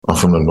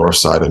from the north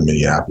side of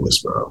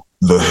Minneapolis, bro.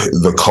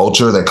 The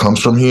culture that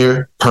comes from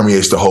here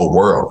permeates the whole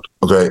world.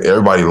 Okay,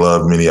 everybody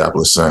loves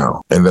Minneapolis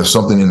sound, and there's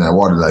something in that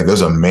water. Like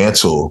there's a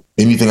mantle.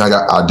 Anything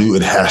I do,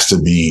 it has to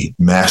be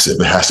massive.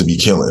 It has to be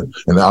killing.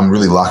 And I'm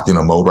really locked in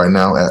a mode right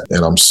now,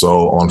 and I'm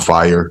so on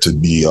fire to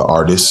be an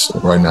artist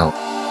right now.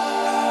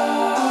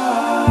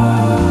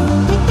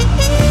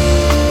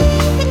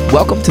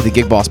 Welcome to the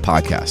Gig Boss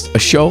Podcast, a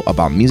show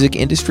about music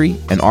industry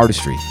and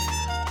artistry.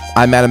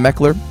 I'm Adam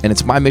Meckler, and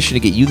it's my mission to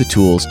get you the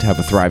tools to have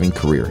a thriving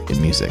career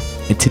in music.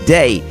 And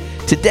today,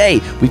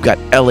 we've got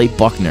L.A.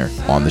 Buckner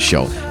on the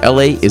show.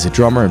 L.A. is a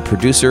drummer and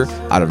producer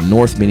out of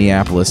North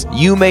Minneapolis.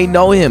 You may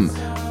know him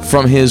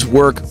from his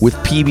work with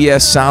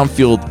PBS Sound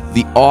Field,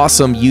 the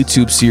awesome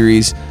YouTube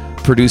series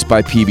produced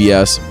by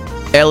PBS.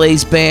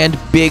 L.A.'s band,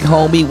 Big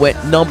Homie, went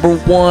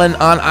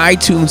 #1 on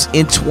iTunes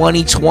in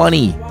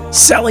 2020,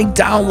 selling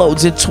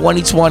downloads in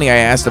 2020. I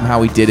asked him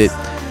how he did it.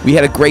 We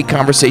had a great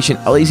conversation.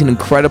 L.A.'s an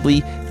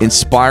incredibly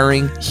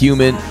inspiring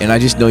human, and I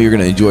just know you're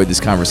going to enjoy this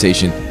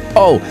conversation.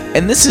 Oh,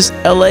 and this is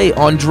L.A.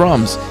 on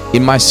drums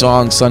in my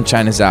song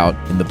Sunshine Is Out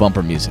in the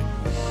bumper music.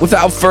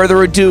 Without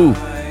further ado,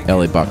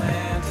 L.A. Buckner.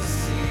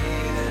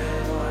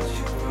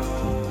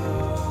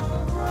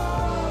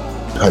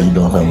 How you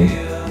doing, family?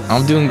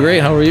 I'm doing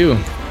great. How are you?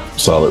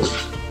 Solid.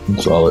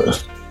 That's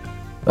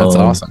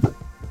awesome.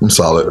 I'm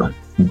solid.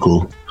 I'm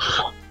cool.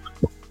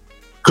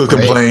 Could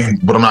complain,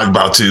 but I'm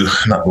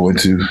not going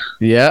to.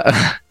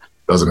 Yeah.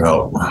 Doesn't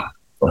help.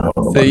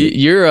 So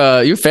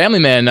you're family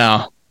man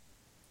now.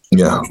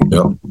 Yeah.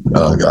 Yep.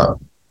 I got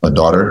a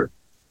daughter.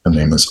 Her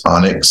name is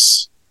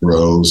Onyx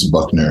Rose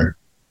Buckner.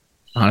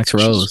 Onyx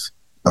Rose.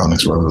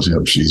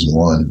 Yep. She's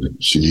 1.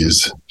 She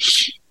is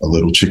a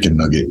little chicken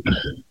nugget.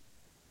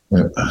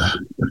 Yeah.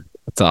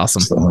 That's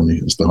awesome.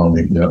 It's the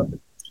homie. Yeah.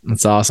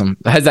 That's awesome.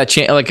 Has that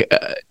changed? Like,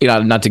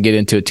 not to get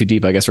into it too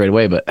deep, I guess, right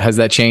away, but has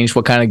that changed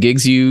what kind of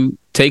gigs you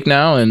take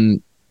now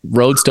and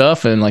road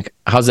stuff? And like,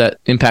 how's that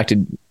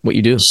impacted what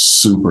you do?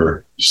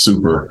 Super.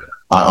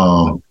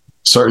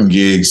 Certain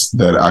gigs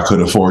that I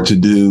could afford to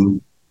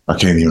do, I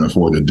can't even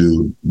afford to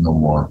do no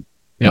more.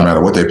 Yep. No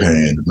matter what they're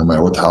paying, no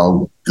matter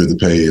how good the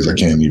pay is, I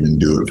can't even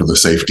do it for the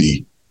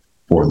safety,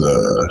 for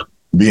the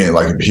being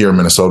like here in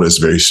Minnesota,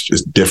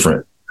 it's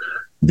different.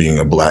 Being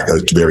a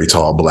very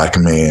tall black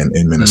man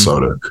in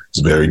Minnesota is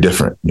very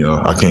different. You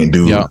know, I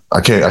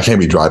can't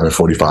be driving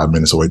 45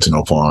 minutes away to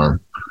no farm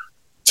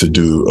to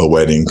do a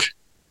wedding.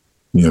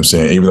 You know what I'm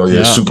saying? Even though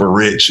you're super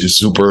rich,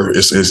 it's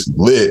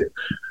lit,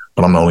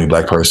 but I'm the only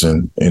black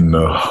person in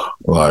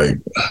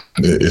the,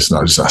 it's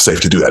not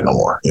safe to do that no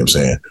more. You know what I'm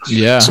saying?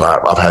 Yeah. So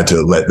I've had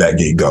to let that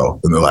gig go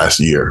in the last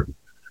year.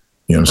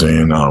 You know what I'm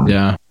saying?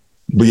 Yeah.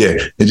 But yeah,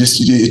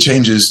 it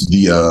changes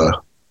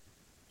the,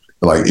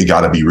 it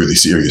got to be really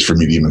serious for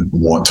me to even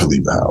want to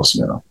leave the house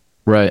now.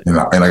 Right. And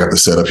I got the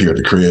setup here at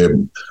the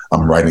crib.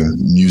 I'm writing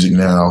music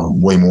now,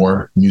 way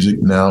more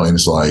music now. And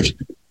it's like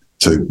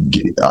to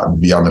be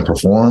out and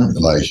perform,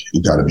 like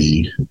it got to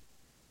be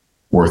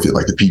worth it.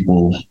 Like the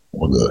people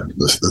or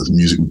the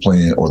music we're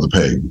playing or the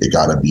pay, it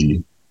got to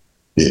be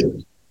it.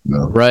 You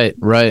know? Right.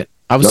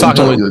 I was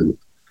talking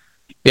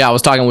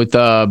with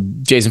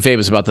Jason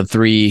Fabus about the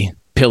 3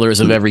 pillars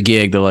of every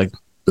gig. They're like,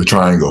 the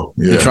triangle.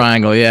 Yeah. The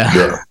triangle,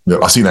 yeah.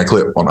 I seen that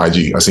clip on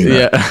IG. I seen that.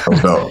 Yeah. That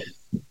was dope.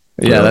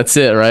 Yeah, that's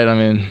it, right? I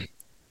mean,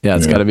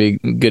 it's got to be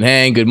good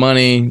hang, good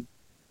money,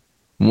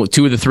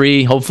 2 of the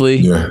 3, hopefully.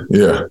 Yeah.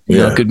 You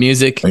know, good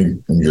music.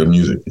 And good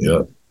music,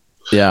 yeah.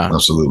 Yeah.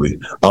 Absolutely.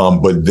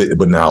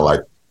 But now, like,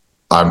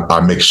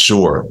 I make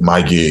sure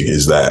my gig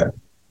is that.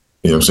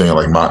 You know what I'm saying?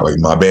 Like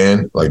my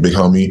band, like Big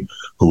Homie,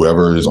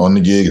 whoever is on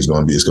the gig, it's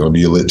gonna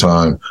be a lit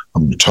time.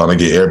 I'm trying to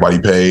get everybody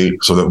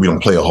paid so that we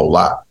don't play a whole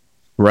lot.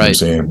 Right. You know what I'm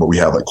saying? But we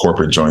have like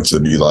corporate joints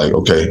that be like,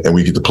 okay, and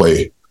we get to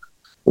play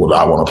what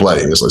I want to play.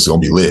 It's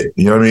going to be lit.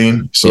 You know what I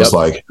mean? So It's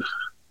like,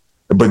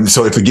 but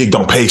so if the gig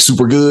don't pay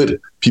super good,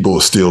 people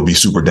will still be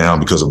super down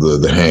because of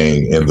the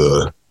hang and the, you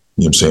know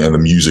what I'm saying, and the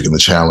music and the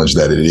challenge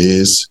that it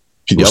is.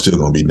 People are still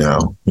going to be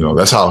down. You know,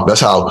 that's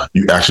how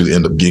you actually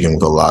end up gigging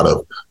with a lot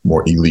of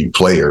more elite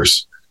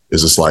players.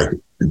 Is it's like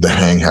the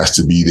hang has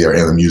to be there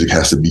and the music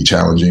has to be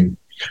challenging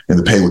and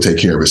the pay will take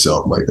care of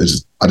itself. Like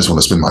I just want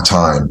to spend my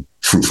time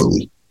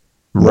fruitfully.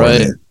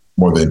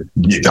 More than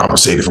get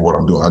compensated for what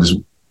I'm doing. You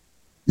know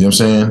what I'm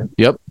saying?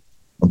 Yep.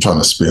 I'm trying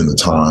to spend the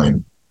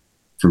time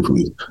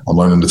fruitfully. I'm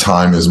learning the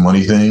time is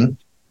money thing.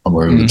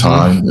 The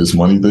time is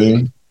money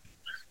thing.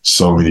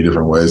 So many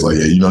different ways. Like,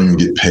 you don't even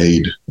get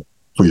paid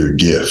for your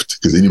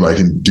gift because anybody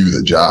can do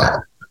the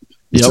job.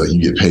 It's like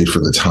you get paid for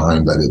the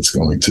time that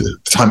the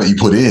time that you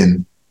put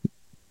in.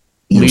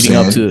 Leading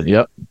up to,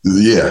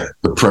 Yeah,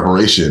 the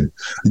preparation.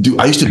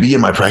 I used to be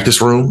in my practice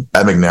room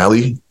at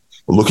McNally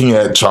looking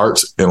at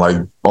charts and like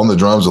on the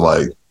drums are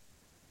like,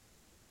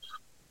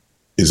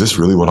 is this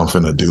really what I'm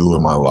finna do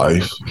in my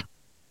life?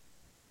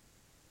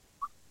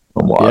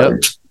 I'm like,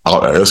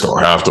 it's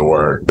gonna have to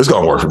work. It's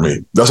gonna work for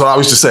me. That's what I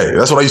used to say.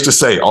 That's what I used to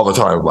say all the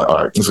time. Like,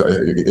 all right,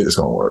 it's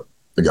gonna work.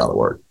 It gotta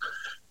work.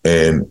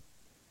 And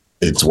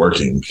it's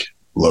working.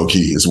 Low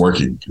key, it's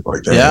working.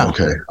 Like, damn,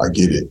 okay, I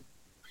get it.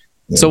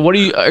 So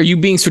are you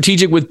being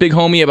strategic with Big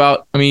Homie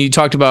about, I mean, you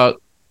talked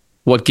about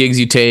what gigs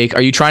you take.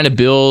 Are you trying to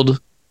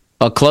build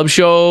a club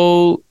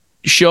show?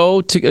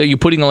 Are you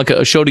putting like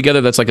a show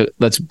together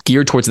that's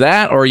geared towards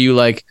that? Or are you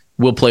like,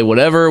 we'll play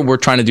whatever, we're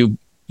trying to do,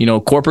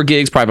 corporate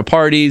gigs, private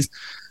parties?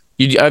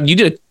 You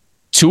did a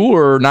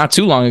tour not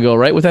too long ago,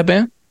 right? With that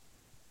band?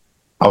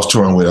 I was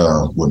touring with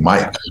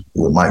Mike.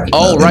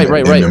 Oh, right.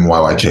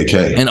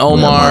 MMYYKK. And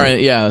Omar.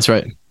 Yeah, that's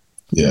right.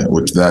 Yeah,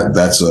 which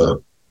that's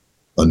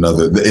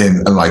another,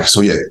 and like,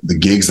 so yeah, the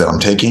gigs that I'm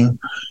taking,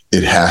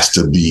 it has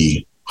to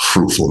be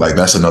fruitful. Like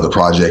that's another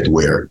project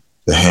where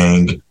the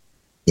hang,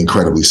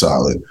 incredibly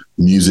solid,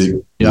 music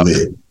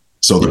lit.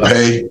 So the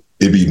pay,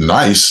 it'd be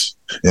nice,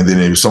 and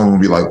then someone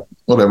would be like,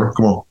 whatever,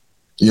 come on.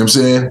 You know what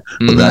I'm saying?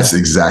 Mm-hmm. But that's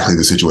exactly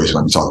the situation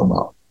I'm talking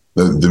about.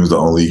 There was the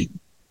only,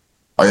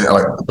 I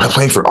like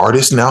playing for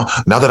artists now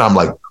that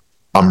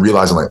I'm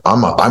realizing like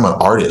I'm an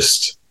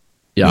artist.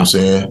 You know what I'm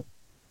saying?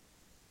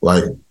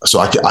 Like, so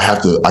I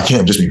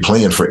can't just be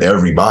playing for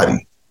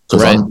everybody,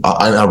 because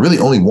I really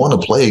only want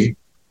to play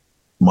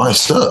my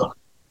stuff.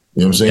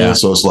 You know what I'm saying? Yeah.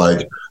 So it's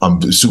like,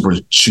 I'm super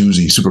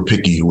choosy, super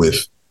picky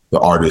with the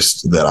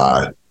artists that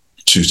I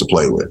choose to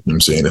play with. You know what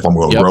I'm saying? If I'm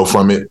going to grow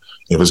from it,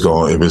 if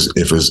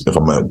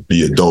I'm going to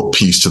be a dope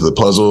piece to the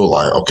puzzle,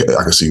 like, okay,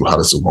 I can see how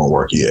this is going to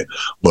work. Yeah.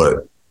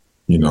 But,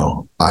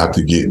 I had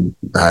to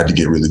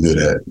get really good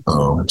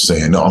at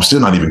saying no. I'm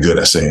still not even good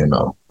at saying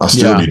no. I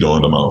still be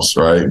doing the most.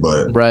 Right.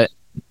 But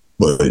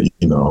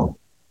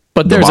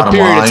there's a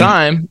period of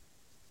time.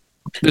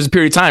 There's a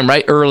period of time,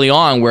 right, early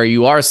on, where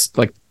you are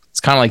like, it's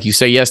kind of like you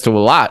say yes to a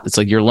lot. It's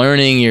like you're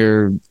learning,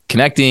 you're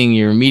connecting,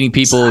 you're meeting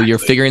people, you're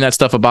figuring that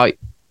stuff about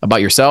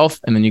yourself,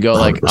 and then you go 100%.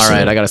 Like, all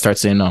right, I got to start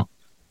saying no.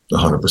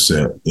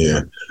 100%, yeah.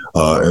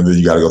 And then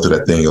you got to go through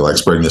that thing of like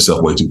spreading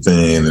yourself way too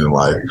thin, and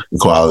like the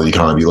quality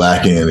kind of be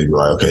lacking, and you're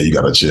like, okay, you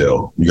got to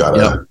chill. You got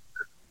to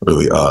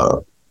really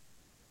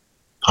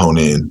hone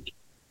in.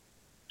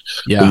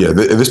 Yeah, but yeah.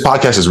 This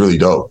podcast is really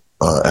dope.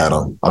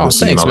 Adam, I've been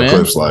seeing all the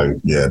clips. Like,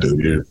 yeah, dude,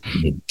 you're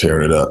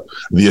tearing it up.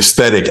 The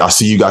aesthetic. I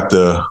see you got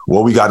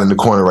what we got in the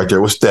corner right there.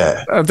 What's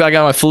that? I got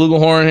my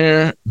flugelhorn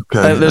here.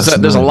 Okay,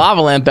 there's a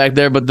lava lamp back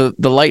there, but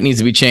the light needs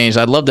to be changed.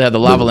 I'd love to have the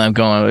lava lamp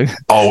going.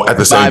 Oh, at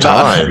the same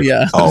time.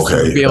 Yeah. Oh,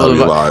 okay. Be able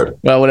to,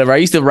 well, whatever. I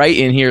used to write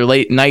in here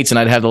late nights, and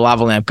I'd have the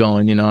lava lamp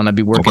going, and I'd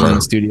be working in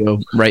the studio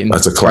writing.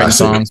 That's a classic.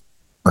 Songs.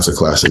 That's a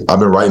classic. I've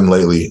been writing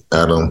lately,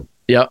 Adam.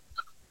 Yep.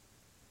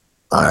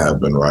 I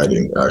have been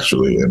writing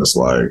actually, and it's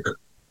like,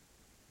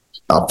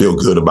 I feel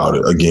good about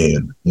it again. You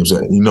know what I'm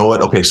saying? You know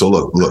what? Okay, so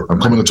look, I'm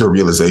coming into a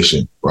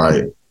realization,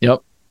 right?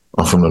 Yep.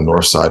 I'm from the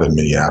north side of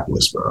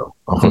Minneapolis, bro.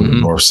 I'm from the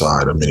north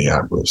side of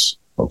Minneapolis.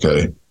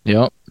 Okay.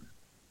 Yep.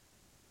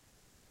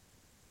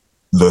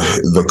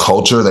 The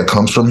culture that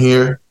comes from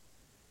here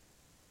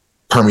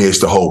permeates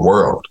the whole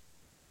world.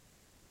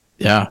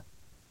 Yeah.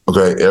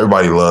 Okay.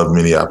 Everybody loved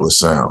Minneapolis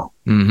sound.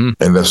 Mm-hmm.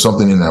 And there's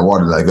something in that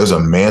water. Like there's a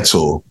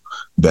mantle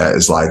that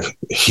is like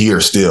here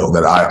still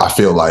that I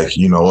feel like,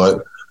 you know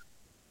what?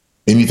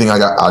 Anything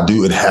I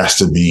do, it has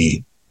to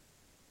be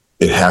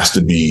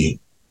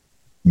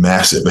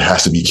massive. It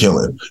has to be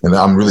killing. And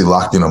I'm really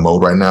locked in a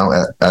mode right now,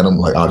 Adam.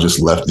 Like I just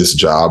left this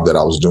job that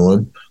I was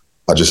doing.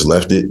 I just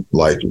left it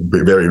like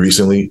very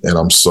recently, and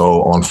I'm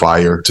so on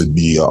fire to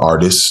be an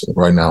artist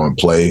right now and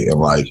play and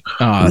like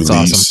release.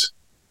 Awesome.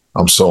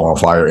 I'm so on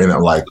fire, and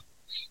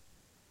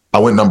I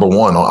went number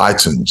 1 on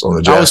iTunes on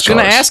the jazz. I was going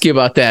to ask you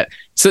about that.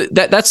 So is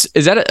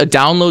that a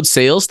download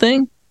sales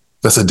thing?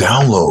 That's a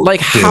download. Like,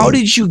 how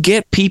did you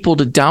get people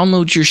to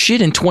download your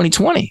shit in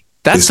 2020?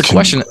 That's the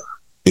question.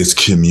 It's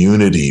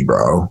community,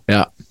 bro.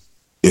 Yeah.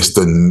 It's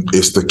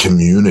the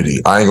community.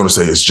 I ain't gonna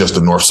say it's just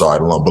the north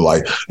side alone, but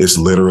like it's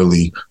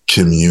literally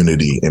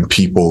community and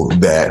people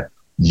that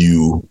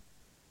you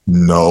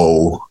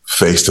know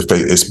face to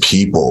face. It's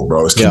people,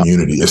 bro. It's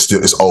community.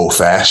 It's old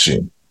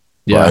fashioned,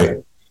 right?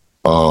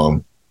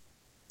 And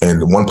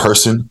one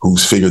person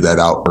who's figured that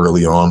out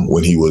early on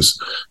when he was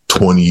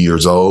 20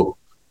 years old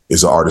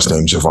is an artist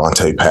named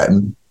Javante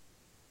Patton.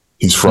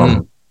 He's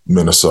from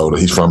Minnesota.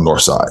 He's from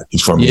Northside.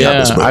 He's from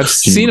Minneapolis. But I've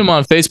seen him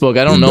on Facebook.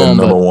 I don't know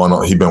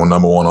him. He's been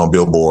number 1 on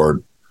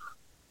Billboard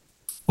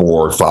 4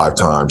 or 5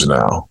 times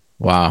now.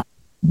 Wow.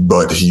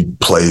 But he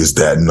plays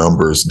that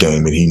numbers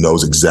game, and he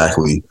knows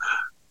exactly.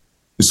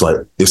 It's like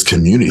it's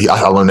community.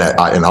 I learned that,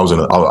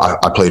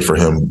 I played for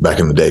him back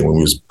in the day when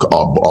we was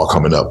all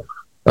coming up.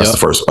 That's the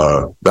first.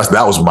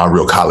 That was my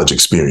real college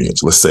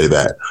experience. Let's say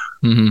that.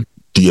 Mm-hmm.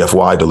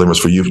 DFY, Deliverance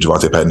for Youth,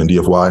 Javante Patton and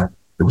DFY.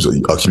 It was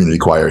a community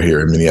choir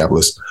here in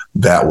Minneapolis.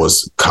 That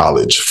was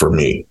college for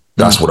me.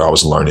 That's what I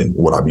was learning,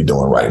 what I'd be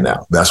doing right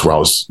now. That's where I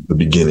was, the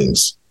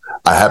beginnings.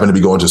 I happened to be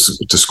going to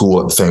school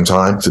at the same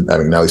time at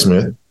McNally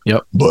Smith.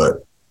 Yep.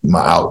 But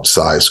my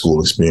outside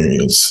school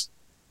experience,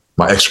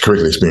 my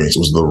extracurricular experience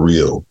was the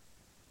real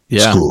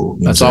school.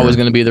 That's always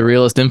going to be the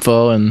realest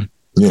info and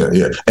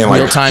and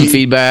real-time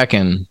feedback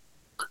and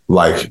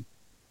like.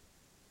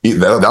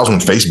 That was when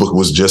Facebook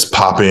was just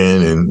popping,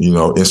 and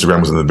Instagram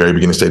was in the very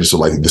beginning stages. So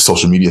like the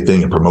social media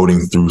thing and promoting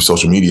through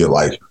social media,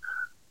 like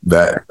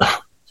that,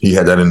 He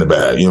had that in the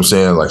bag. You know what I'm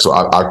saying? Like, so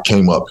I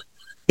came up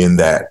in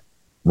that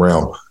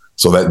realm.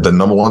 So that the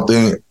number one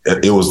thing,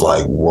 it was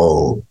like,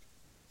 whoa,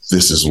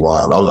 this is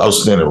wild. I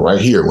was standing right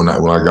here when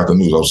I got the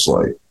news. I was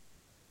like,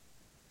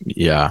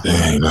 yeah,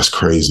 dang, that's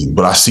crazy.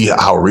 But I see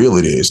how real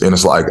it is. And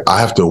it's like, I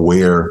have to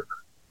wear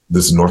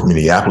this North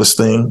Minneapolis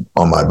thing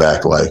on my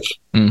back, like,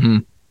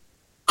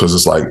 because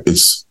it's like,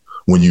 it's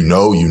when you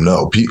know,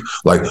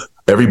 like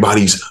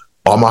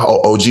all my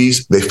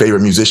OGs, their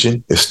favorite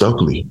musician is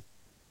Stokely.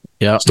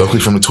 Yeah. Stokely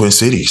from the Twin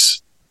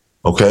Cities.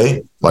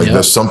 Okay. Like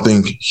there's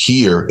something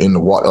here in the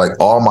water. Like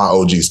all my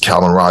OGs,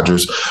 Calvin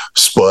Rogers,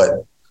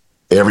 Sput,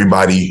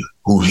 everybody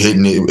who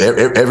hitting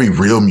it, every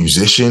real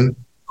musician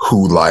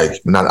who like,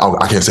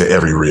 I can't say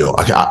every real,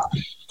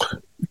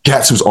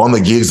 cats who's on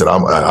the gigs that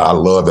I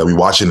love that we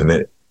watching, and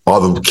that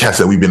all the cats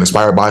that we've been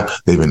inspired by,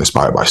 they've been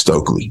inspired by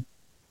Stokely.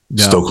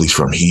 Yeah. Stokely's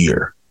from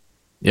here.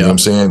 Yeah. You know what I'm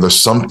saying?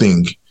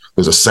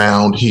 There's a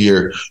sound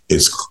here.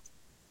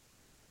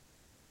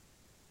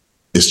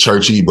 It's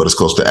churchy, but it's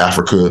close to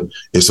Africa.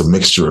 It's a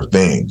mixture of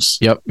things.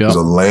 Yep. There's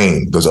a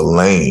lane. You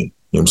know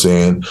what I'm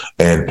saying?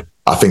 And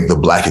I think the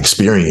Black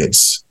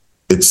experience,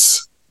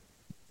 it's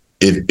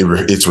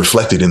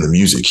reflected in the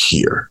music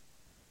here.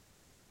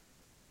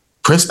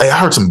 Prince, I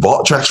heard some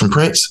vault tracks from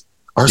Prince.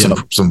 I heard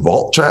some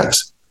vault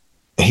tracks,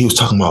 and he was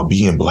talking about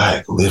being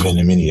Black, living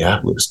in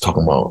Minneapolis,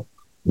 talking about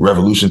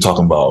revolution,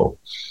 talking about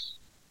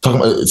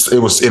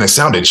it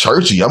sounded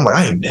churchy. I'm like,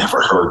 I ain't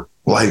never heard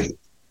like,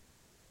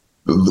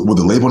 would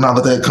the label not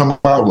let that come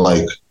out?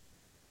 Like,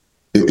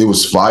 it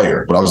was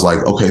fire. But I was like,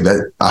 okay,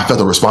 I felt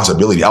the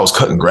responsibility. I was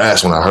cutting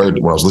grass when I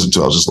was listening to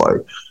it. I was just like,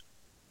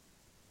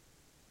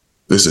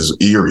 this is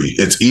eerie.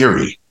 It's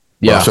eerie.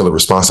 Yeah. But I feel the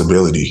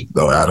responsibility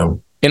though,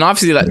 Adam. And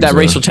obviously that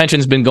racial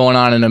tension's been going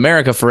on in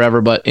America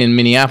forever, but in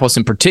Minneapolis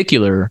in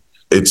particular,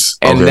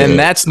 then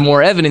that's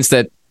more evidence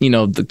that,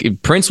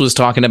 Prince was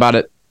talking about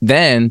it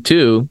then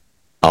too.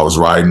 I was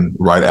riding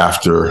right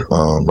after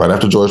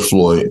George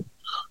Floyd.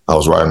 I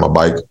was riding my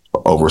bike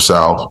over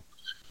south,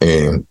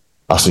 and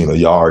I seen a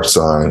yard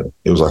sign.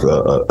 It was like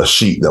a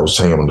sheet that was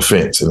hanging on the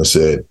fence, and it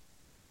said,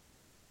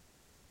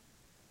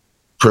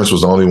 Prince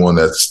was the only one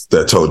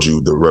that told you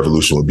the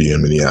revolution would be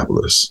in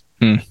Minneapolis.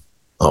 I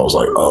was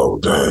like, oh,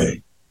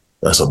 dang,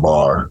 that's a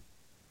bar.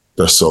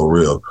 That's so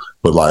real.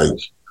 But like,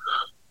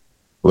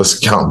 let's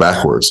count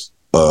backwards.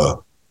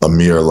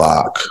 Amir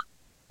Locke,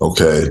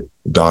 okay,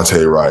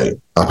 Dante Wright.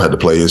 I've had to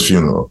play his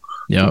funeral.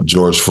 Yeah.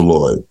 George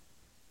Floyd,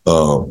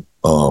 Jamar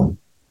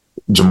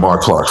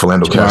Clark,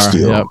 Philando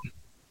Castile. Yep.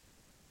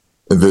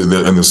 And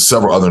there's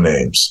several other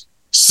names,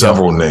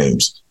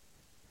 names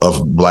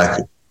of Black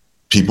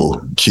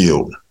people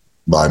killed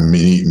by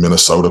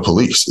Minnesota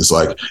police. It's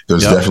like,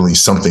 there's definitely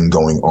something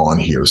going on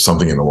here,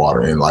 something in the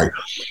water. And like,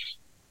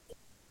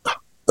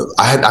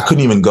 I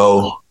couldn't even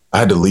go. I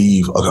had to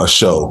leave a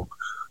show.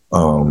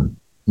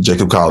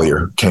 Jacob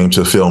Collier came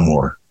to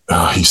Fillmore.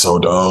 He's so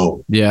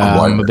dope. Yeah,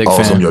 I'm a big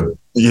fan. I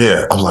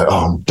was like,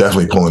 oh, I'm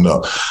definitely pulling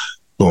up.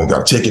 Boom,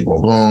 got a ticket,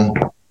 boom, boom.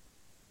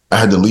 I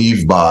had to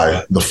leave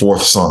by the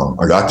fourth song.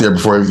 I got there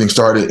before everything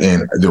started,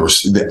 and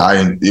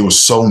it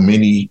was so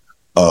many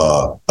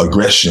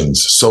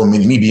aggressions, so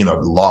many, me being a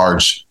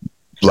large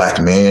Black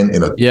man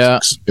in a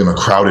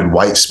crowded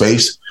white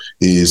space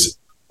is,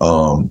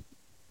 the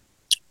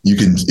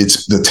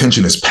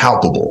tension is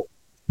palpable.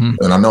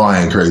 And I know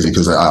I ain't crazy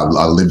because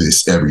I live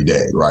this every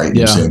day, right? You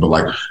know what I'm saying? But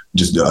like,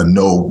 just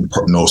no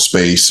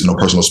space, no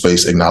personal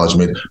space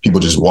acknowledgement. People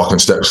just walking,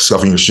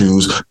 scuffing your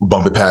shoes,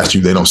 bumping past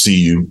you. They don't see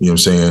you. You know what I'm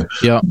saying?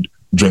 Yeah.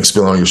 Drink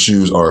spilling on your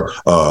shoes, or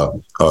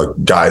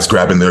guys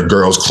grabbing their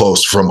girls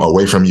close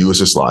away from you. It's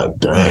just like,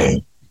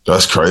 dang,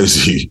 that's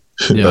crazy.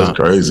 Yeah. That's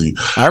crazy.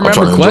 I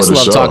remember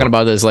Questlove talking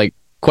about this. Like,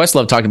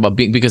 Questlove talked about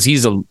because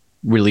he's a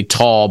really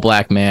tall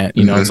Black man.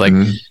 You know, it's like,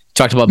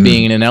 talked about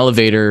being in an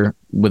elevator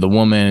with a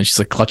woman, and she's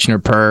like clutching her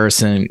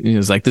purse, and it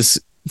was like, this,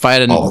 if I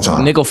had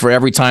a nickel for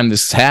every time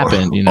this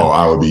happened,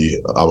 I would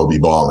be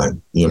balling.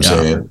 You know what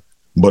I'm saying?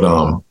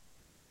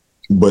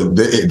 But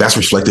that's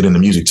reflected in the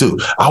music too.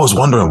 I was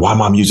wondering why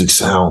my music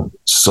sound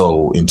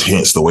so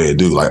intense the way it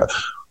do. Like,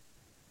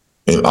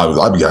 and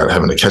I'd be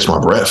having to catch my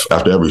breath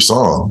after every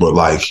song. But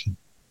like,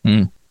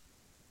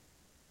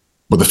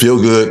 but the feel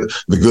good,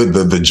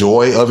 the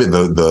joy of it,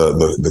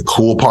 the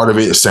cool part of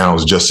it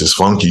sounds just as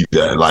funky.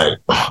 That like,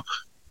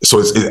 so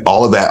it's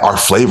all of that. Our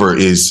flavor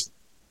is,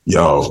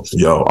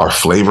 our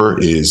flavor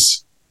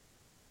is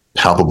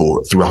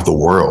palpable throughout the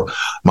world.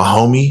 My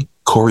homie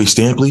Corey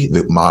Stampley,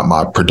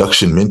 my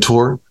production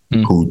mentor,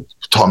 who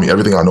taught me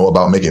everything I know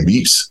about making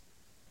beats,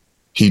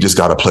 he just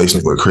got a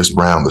placement with Chris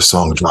Brown. The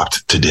song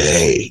dropped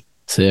today.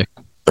 Sick.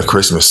 A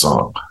Christmas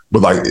song.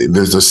 But like,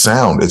 there's a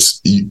sound.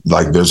 It's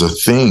like, there's a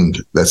thing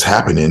that's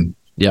happening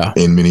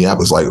in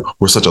Minneapolis. Like,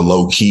 we're such a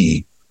low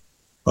key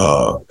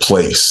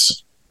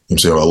place. I'm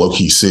saying, a low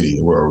key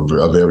city. We're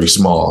a very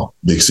small,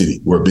 big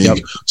city. We're a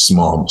big,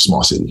 small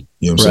city.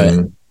 You know what I'm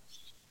saying?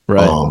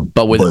 Right.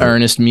 But with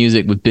earnest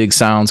music, with big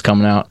sounds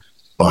coming out.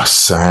 A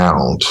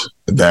sound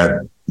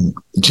that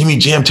Jimmy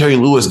Jam, Terry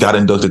Lewis got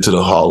inducted to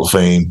the Hall of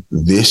Fame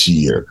this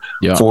year.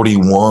 Yep.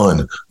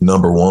 41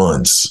 number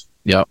ones.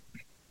 Yep.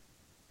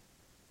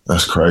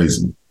 That's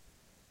crazy.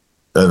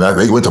 And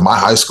they went to my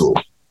high school.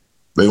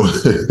 They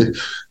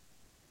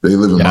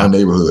live in my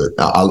neighborhood.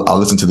 I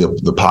listened to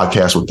the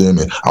podcast with them,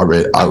 and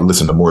I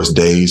listened to Morris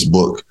Day's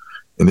book,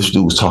 and this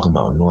dude was talking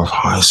about North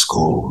High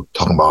School,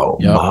 talking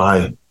about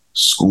my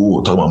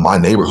school, talking about my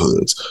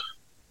neighborhoods.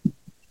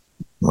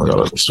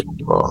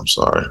 I'm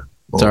sorry.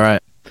 It's all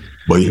right.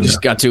 But you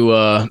just got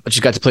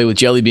to play with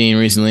Jelly Bean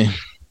recently.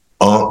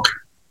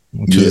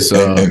 Which is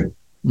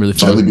really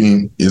fun. Jelly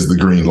Bean is the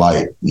green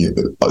light.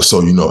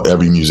 So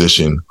every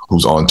musician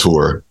who's on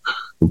tour,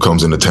 who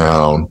comes into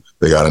town,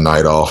 they got a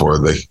night off, or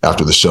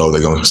after the show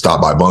they're gonna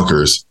stop by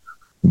Bunkers.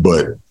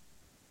 But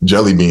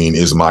Jelly Bean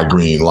is my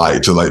green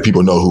light to let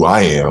people know who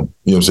I am.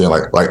 You know what I'm saying?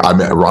 Like I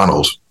met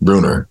Ronald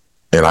Bruner,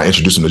 and I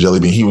introduced him to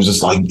Jelly Bean. He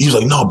was like,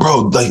 no,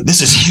 bro, like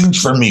this is huge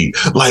for me.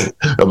 Like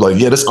I'm like,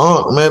 yeah, this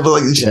man, but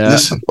like this,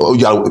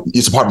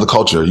 it's a part of the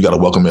culture. You got to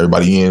welcome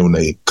everybody in when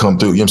they come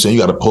through. You know what I'm saying?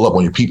 You got to pull up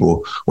on your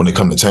people when they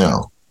come to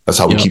town. That's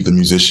how we keep the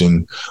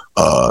musician,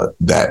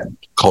 that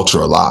culture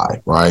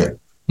alive, right?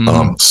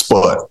 Mm-hmm.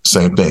 Spud,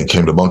 same thing.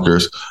 Came to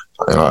Bunkers,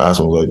 and I asked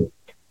him, like,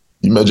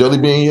 you met Jelly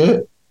Bean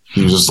yet?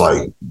 He was just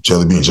like,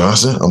 Jelly Bean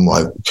Johnson? I'm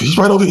like, he's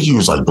right over here. He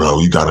was like, bro,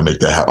 you got to make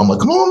that happen. I'm like,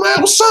 come on,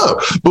 man, what's up?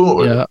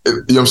 Boom. Yeah. You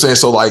know what I'm saying?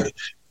 So like,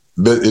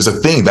 there's a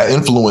thing, that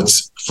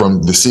influence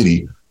from the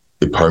city,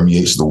 it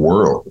permeates the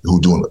world.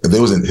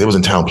 They was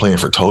in town playing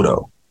for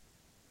Toto.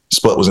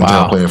 Spud was in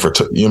town playing for,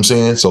 you know what I'm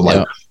saying? So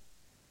like,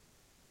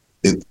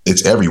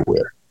 it's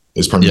everywhere.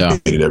 It's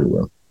permeated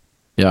everywhere.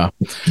 Yeah.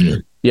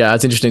 Yeah,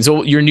 that's interesting.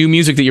 So your new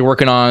music that you're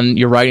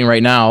writing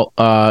right now,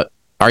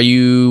 are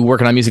you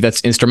working on music that's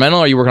instrumental?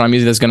 Are you working on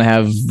music that's going to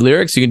have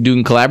lyrics? You can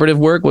do collaborative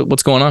work?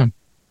 What's going on?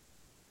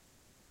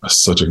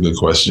 That's such a good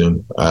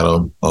question,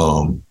 Adam.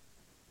 And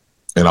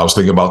I was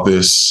thinking about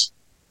this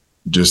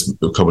just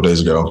a couple of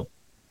days ago.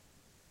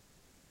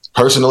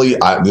 Personally,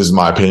 this is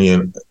my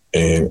opinion,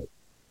 and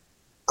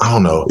I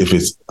don't know.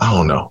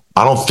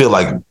 I don't feel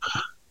like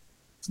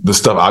the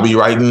stuff I be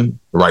writing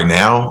right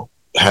now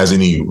has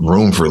any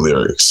room for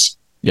lyrics.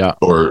 Yeah.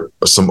 Or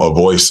a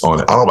voice on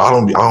it. I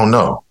don't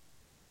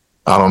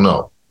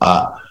know.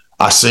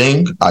 I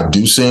sing. I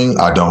do sing.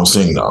 I don't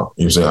sing though.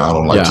 You know what I'm saying? I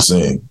don't like to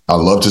sing. I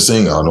love to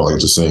sing. I don't like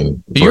to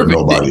sing for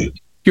nobody.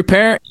 Your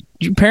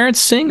parents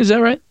sing? Is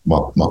that right?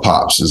 My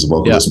pops is a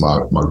vocalist.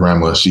 My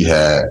grandma, she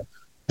had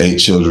 8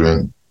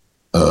 children,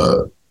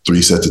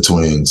 3 sets of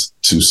twins,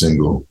 2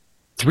 single.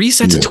 3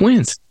 sets of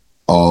twins?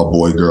 All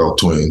boy girl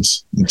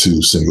twins,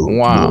 2 single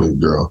boy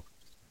girl.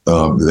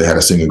 They had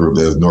a singing group.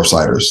 They were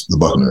Northsiders, the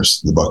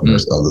Buckners,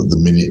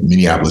 the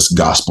Minneapolis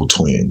Gospel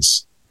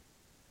Twins,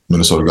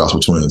 Minnesota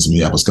Gospel Twins,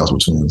 Minneapolis Gospel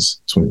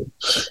Twins,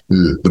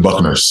 the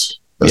Buckners.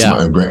 That's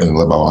my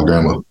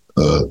grandma,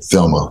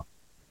 Thelma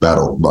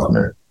Battle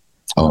Buckner.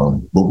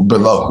 But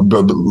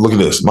look at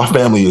this. My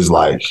family is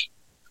like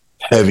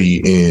heavy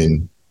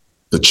in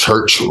the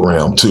church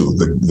realm too.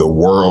 The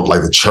world,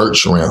 like the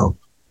church realm,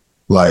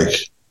 like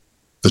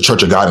the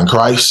Church of God in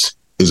Christ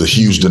is a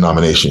huge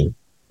denomination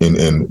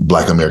in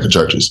Black American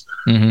churches.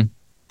 Mm-hmm.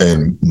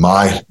 And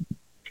my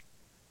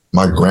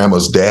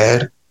grandma's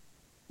dad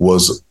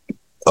was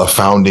a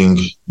founding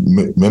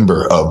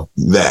member of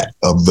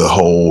the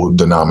whole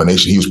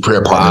denomination. He was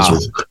prayer partners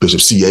with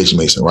Bishop C.H.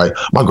 Mason, right?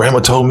 My grandma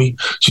told me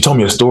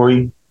a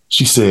story.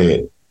 She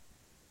said,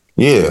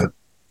 yeah,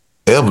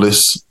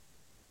 Elvis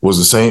was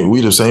the same.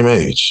 We the same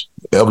age.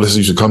 Elvis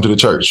used to come to the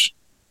church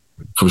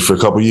for a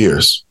couple of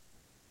years.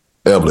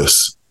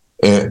 Elvis.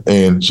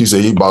 And she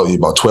said he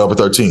about 12 or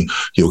 13.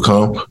 He'll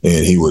come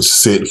and he would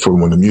sit for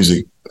when the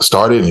music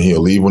started, and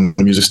he'll leave when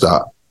the music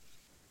stopped.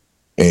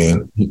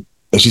 And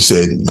she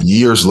said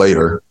years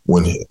later,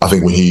 when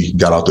he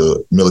got out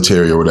the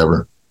military or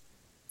whatever,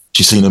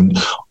 she seen him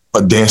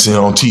dancing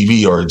on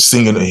TV or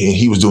singing, and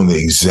he was doing the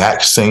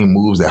exact same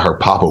moves that her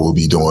papa would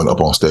be doing up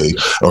on stage,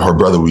 or her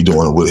brother would be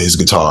doing with his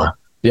guitar.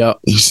 Yeah,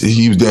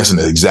 he was dancing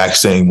the exact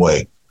same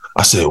way.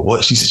 I said,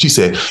 what? She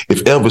said,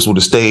 if Elvis would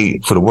have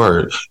stayed for the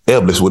word,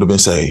 Elvis would have been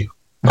saved.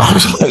 I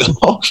was like,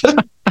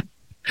 okay. I'm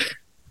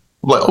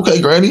like,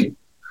 okay, Granny.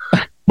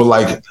 But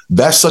like,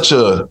 that's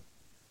a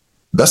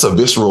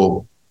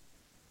visceral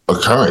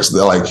occurrence.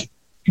 That like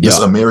this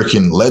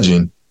American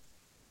legend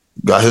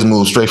got his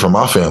moves straight from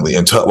my family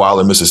in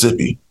Tutwiler,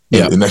 Mississippi.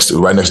 Yeah.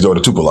 Right next door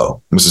to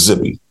Tupelo,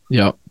 Mississippi.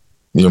 Yeah.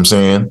 You know what I'm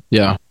saying?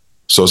 Yeah.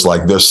 So it's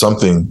like there's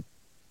something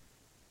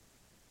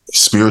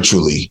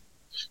spiritually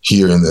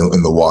here in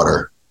the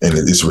water, and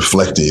it's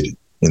reflected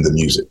in the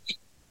music.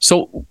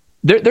 So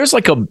there's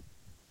like a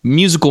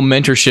musical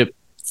mentorship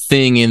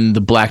thing in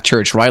the Black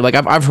church, right? Like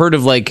I've heard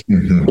of like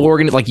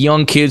organ, like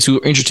young kids who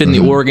are interested in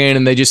the organ,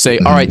 and they just say,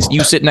 all right,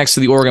 you sit next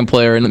to the organ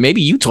player. And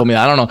maybe you told me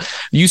that, I don't know.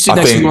 You sit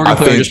next to the organ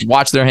player, just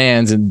watch their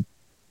hands. And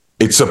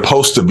it's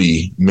supposed to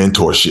be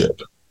mentorship.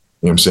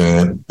 You know what I'm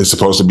saying? It's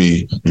supposed to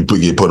be, you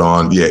get put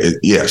on. Yeah.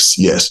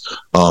 Yes.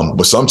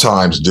 But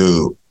sometimes,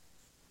 dude,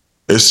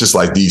 it's just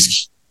like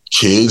these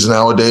kids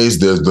nowadays,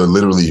 they're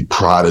literally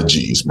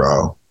prodigies,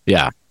 bro.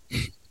 Yeah.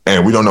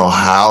 And we don't know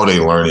how they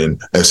learning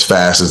as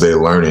fast as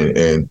they're learning.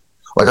 And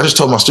like, I just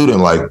told my student,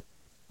 like,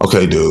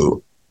 okay,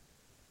 dude,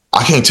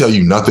 I can't tell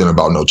you nothing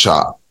about no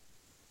chop.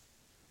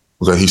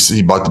 Okay, he's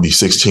about to be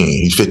 16.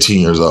 He's 15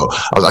 years old.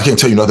 I can't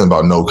tell you nothing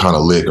about no kind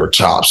of lick or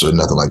chops or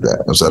nothing like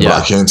that. I'm saying, but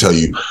I can tell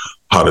you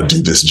how to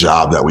do this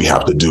job that we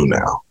have to do now.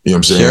 You know what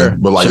I'm saying? Sure,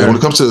 but like when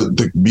it comes to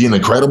being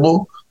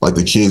incredible, like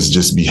the kids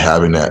just be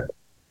having that.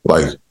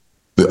 Like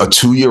a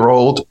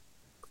 2-year-old,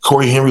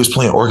 Corey Henry was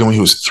playing organ when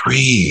he was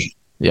 3.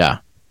 Yeah.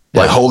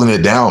 Like holding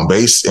it down,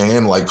 bass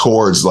and like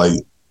chords. Like,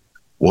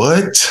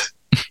 what?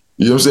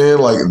 You know what I'm saying?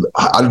 Like,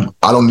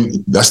 I don't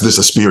need, that's just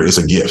a spirit. It's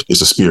a gift.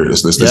 It's a spirit.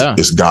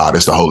 It's God.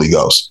 It's the Holy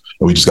Ghost.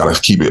 And we just got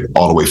to keep it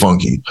all the way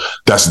funky.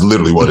 That's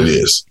literally what it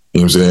is.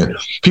 You know what I'm saying?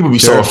 People be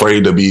so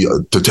afraid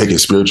to take it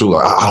spiritual.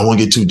 Like, I don't want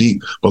to get too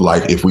deep. But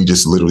like, if we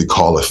just literally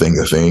call a thing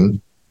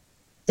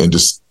and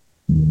just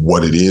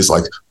what it is,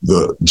 like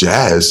the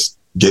jazz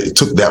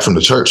took that from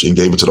the church and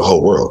gave it to the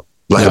whole world.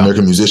 Black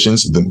American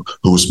musicians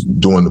who was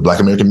doing the Black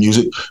American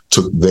music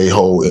took their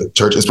whole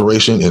church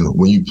inspiration. And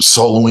when you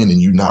soloing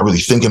and you're not really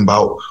thinking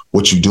about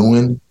what you're doing,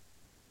 you know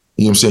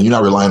what I'm saying? You're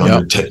not relying on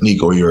your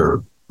technique or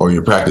your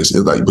practice.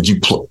 It's like, but you're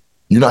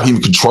not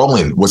even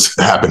controlling what's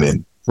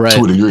happening to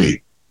a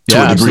degree.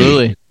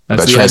 Absolutely.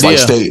 That's that the translate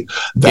idea. state.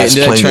 That's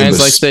playing in the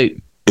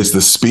state. It's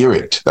the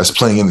spirit that's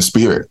playing in the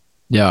spirit.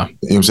 Yeah. You know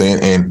what I'm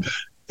saying?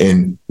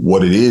 And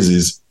what it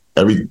is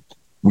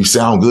we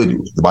sound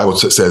good. The Bible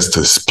says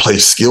to play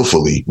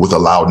skillfully with a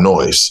loud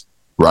noise,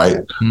 right?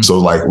 So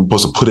like we're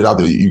supposed to put it out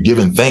there. You're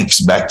giving thanks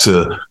back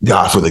to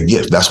God for the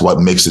gift. That's what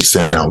makes it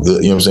sound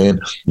good. You know what I'm saying?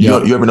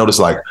 You ever notice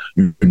like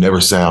you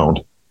never sound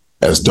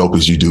as dope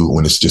as you do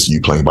when it's just you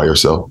playing by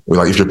yourself?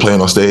 Like if you're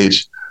playing on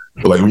stage,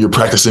 like when you're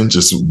practicing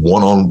just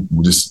when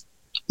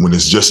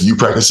it's just you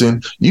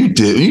practicing, you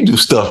do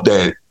stuff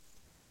that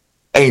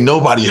ain't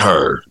nobody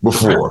heard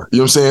before. You know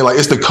what I'm saying? Like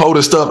it's the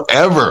coldest stuff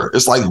ever.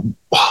 It's like,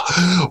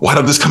 why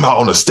don't this come out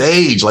on the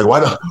stage? Like why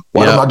don't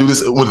I do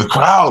this with the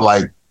crowd?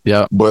 Like,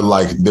 but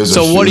like there's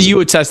what do you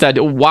attest that?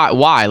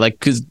 Why? Like,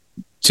 cause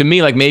to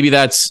me, like maybe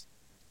that's,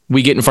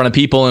 we get in front of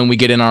people and we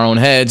get in our own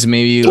heads.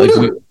 Maybe like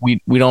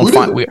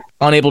we're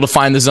unable to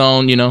find the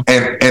zone, you know?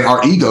 And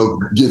our ego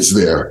gets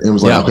there. It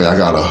was like, okay, I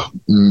gotta,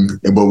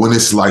 but when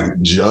it's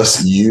like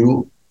just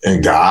you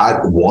and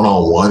God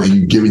one-on-one and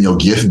you giving your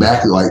gift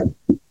back, like,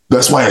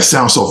 that's why it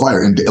sounds so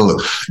fire. And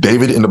look,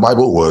 David in the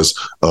Bible was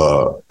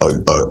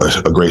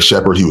a great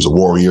shepherd. He was a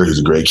warrior. He was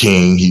a great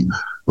king.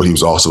 But he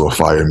was also a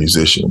fire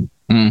musician.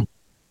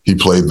 He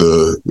played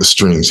the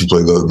strings. He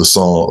played the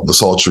song, the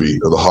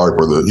psaltery or the harp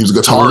he was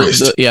a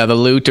guitarist. The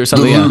lute or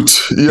something. The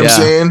lute. You know what I'm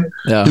saying?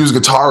 Yeah. He was a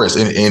guitarist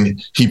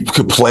and he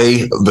could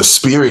play the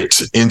spirit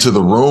into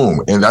the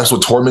room. And that's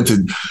what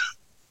tormented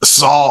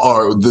Saul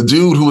or the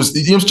dude who was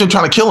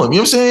trying to kill him. You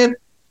know what I'm saying?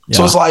 Yeah.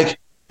 So it's like,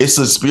 it's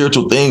a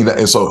spiritual thing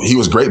and so he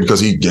was great because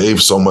he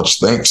gave so much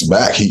thanks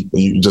back.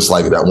 He just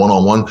like that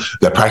one-on-one,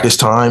 that practice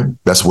time,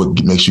 that's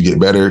what makes you get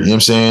better. You know what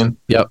I'm saying?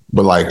 Yep.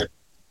 But like,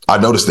 I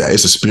noticed that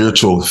it's a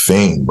spiritual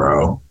thing,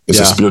 bro. It's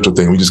a spiritual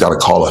thing. We just got to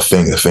call a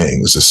thing.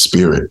 It's a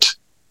spirit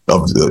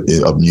of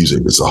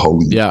music. It's a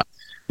holy. Yeah.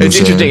 It's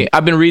interesting.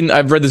 I've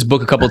read this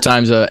book a couple of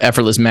times,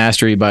 Effortless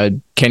Mastery by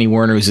Kenny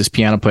Werner, who's this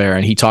piano player.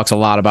 And he talks a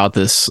lot about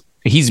this.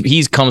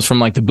 He's comes from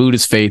like the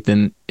Buddhist faith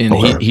and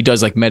he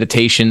does like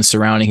meditation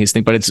surrounding his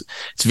thing, but it's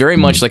very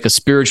much like a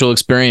spiritual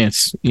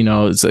experience. You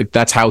know, it's like,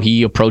 that's how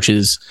he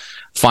approaches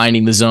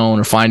finding the zone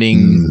or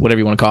finding whatever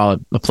you want to call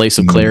it, a place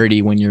of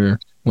clarity when you're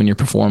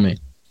performing.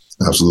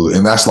 Absolutely.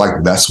 And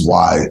that's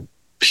why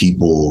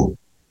people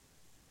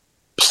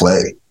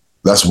play.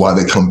 That's why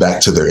they come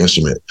back to their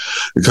instrument,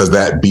 because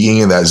that being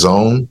in that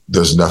zone,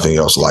 there's nothing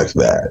else like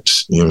that.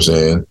 You know what I'm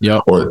saying? Yeah.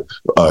 Or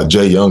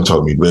Jay Young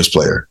told me, bass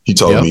player, he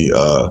told me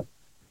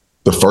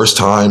the first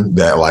time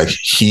that like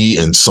he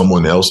and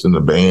someone else in the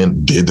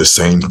band did the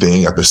same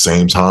thing at the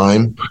same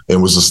time, it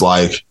was just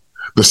like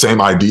the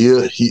same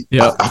idea.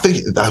 I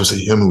think that was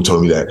him who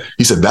told me that.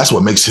 He said that's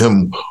what makes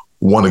him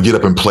want to get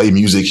up and play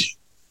music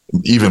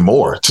even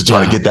more, to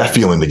try to get that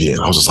feeling again.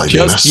 I was just like,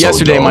 just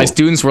yesterday, my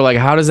students were like,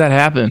 how does that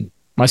happen?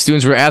 My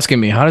students were asking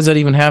me, how does that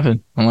even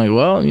happen? I'm like,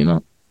 well, you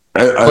know,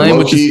 playing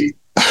with what'd you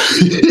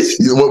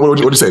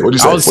say?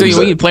 I was saying,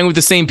 when you're playing with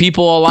the same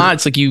people a lot,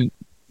 it's like you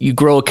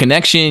grow a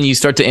connection. You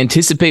start to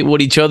anticipate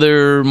what each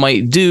other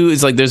might do.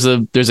 It's like there's a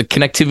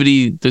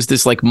connectivity. There's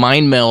this like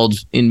mind meld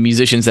in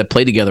musicians that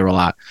play together a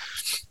lot.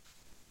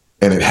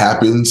 And it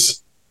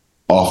happens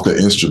off the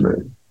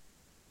instrument.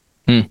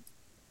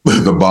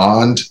 The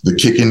bond, the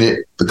kicking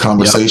it, the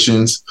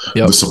conversations,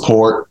 the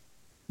support,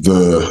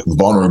 the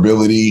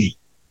vulnerability,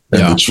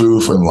 and the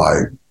truth, and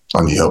like,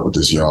 I need help with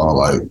this, y'all.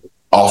 Like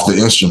off the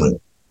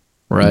instrument,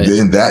 right?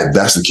 Then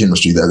that's the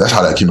chemistry. That's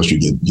how that chemistry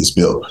gets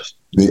built.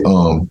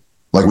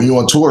 Like when you're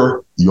on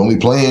tour, you only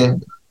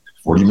playing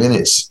 40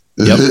 minutes,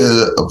 a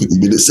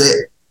 50-minute set.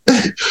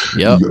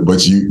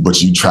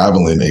 But you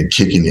traveling and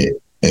kicking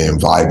it and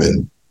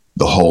vibing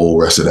the whole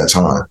rest of that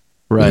time,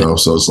 right? You know,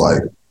 so it's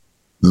like,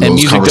 and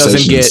music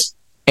doesn't get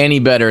any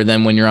better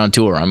than when you're on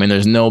tour. I mean,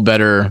 there's no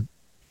better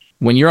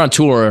when you're on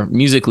tour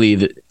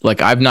musically,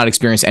 like I've not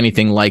experienced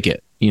anything like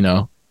it,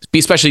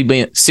 especially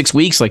being 6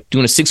 weeks, like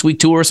doing a 6-week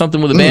tour or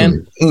something with a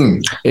band.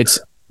 It's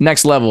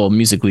next level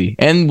musically,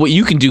 and what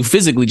you can do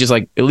physically, just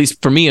like, at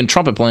least for me in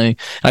trumpet playing.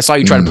 I saw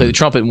you try to play the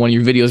trumpet in one of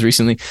your videos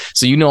recently,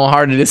 so you know how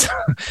hard it is.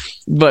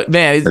 But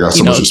man, I got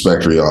so much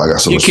respect for y'all. I got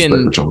so much respect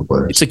for trumpet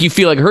players. It's like you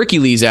feel like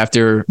Hercules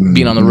after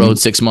being on the road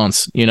 6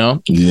 months,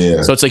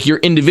 Yeah. So it's like your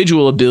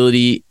individual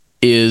ability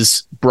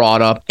is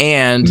brought up,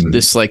 and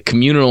this like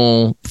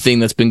communal thing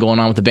that's been going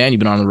on with the band you've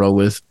been on the road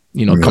with,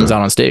 comes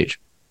out on stage.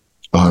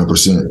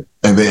 100%.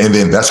 And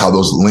then that's how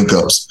those link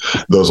ups,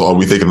 those are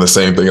we thinking the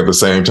same thing at the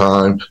same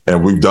time.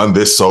 And we've done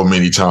this so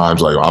many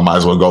times, like I might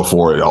as well go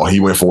for it. Oh,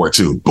 he went for it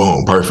too.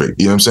 Boom, perfect.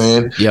 You know what I'm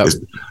saying? Yeah.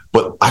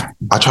 But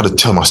I try to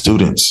tell my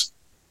students,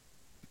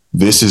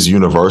 this is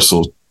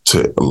universal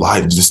to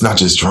life. It's not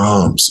just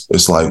drums.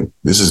 It's like,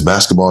 this is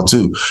basketball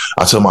too.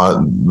 I tell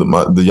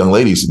the young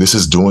ladies, this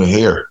is doing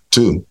hair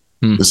too.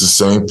 This is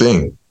the same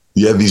thing.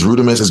 Yeah, these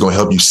rudiments is going to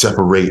help you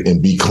separate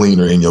and be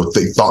cleaner in your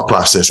thought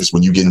processes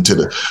when you get into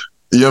the,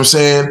 you know what I'm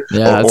saying?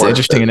 Yeah, that's an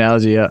interesting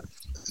analogy. Yeah.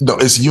 No,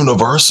 it's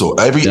universal.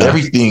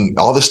 Everything,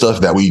 all the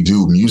stuff that we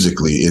do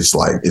musically, it's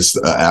like, it's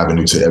an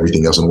avenue to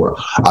everything else in the world.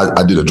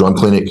 I did a drum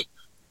clinic,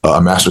 a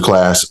master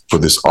class for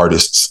this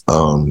artist's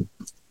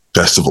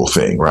festival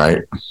thing,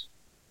 right?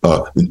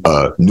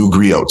 New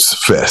Griots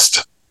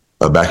Fest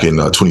back in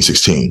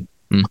 2016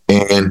 or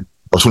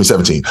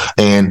 2017.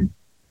 And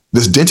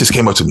this dentist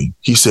came up to me.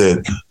 He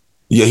said,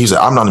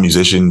 I'm not a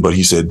musician, but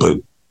he said, but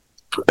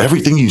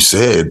everything you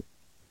said,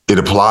 it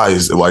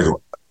applies like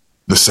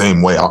the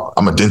same way.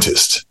 I'm a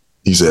dentist.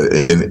 He said,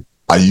 and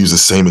I use the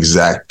same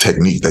exact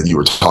technique that you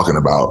were talking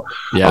about.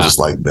 I was just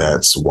like,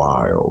 that's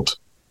wild.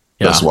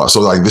 Yeah. That's wild.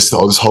 So like this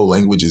whole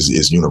language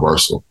is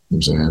universal. You know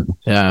what I'm saying?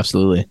 Yeah,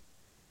 absolutely.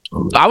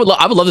 I would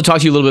love to talk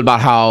to you a little bit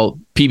about how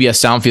PBS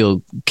Sound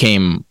Field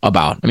came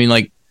about. I mean,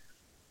 like,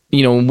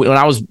 when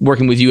I was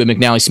working with you at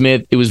McNally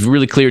Smith, it was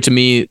really clear to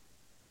me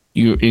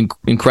you're an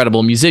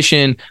incredible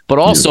musician, but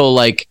also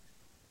like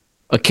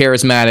a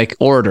charismatic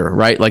orator,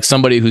 right? Like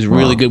somebody who's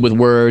really good with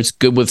words,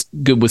 good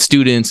with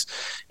students.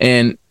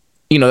 And,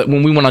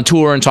 when we went on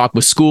tour and talked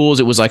with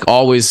schools, it was like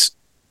always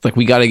like,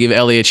 we got to give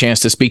Ellie a chance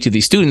to speak to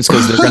these students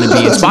because they're going to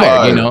be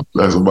inspired,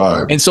 That's a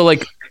vibe. And so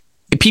like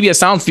PBS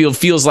Sound Field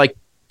feels like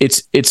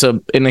it's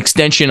an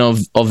extension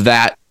of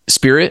that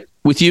spirit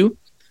with you.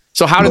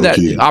 So how did that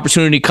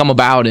opportunity come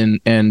about? And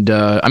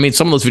I mean,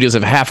 some of those videos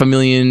have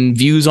 500,000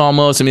 views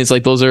almost. I mean, it's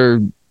like, those are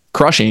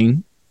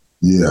crushing.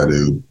 Yeah,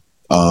 dude.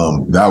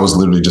 That was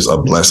literally just a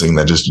blessing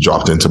that just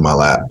dropped into my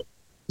lap,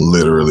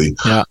 literally.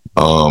 Yeah.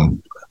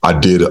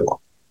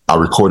 I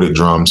recorded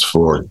drums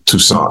for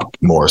Toussaint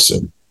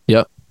Morrison.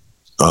 Yep.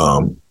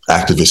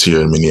 Activist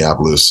here in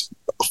Minneapolis,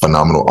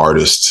 phenomenal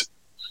artist,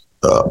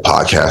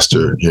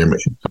 podcaster here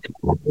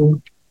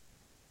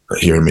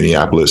in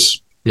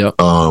Minneapolis. Yep.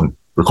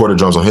 Recorded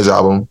drums on his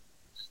album,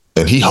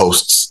 and he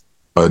hosts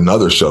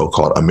another show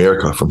called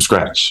America from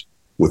Scratch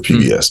with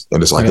PBS,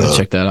 and it's like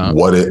check that out.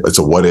 It's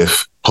a what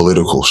if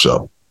political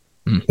show.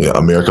 Yeah,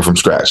 America from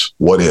Scratch.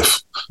 What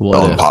if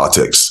on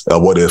politics?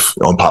 What if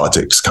on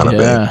politics kind of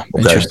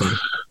thing?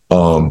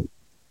 Okay.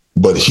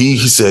 But he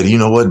said, you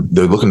know what?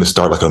 They're looking to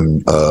start like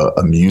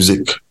a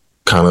music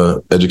kind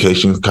of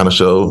education kind of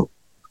show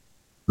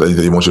that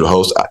they want you to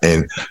host.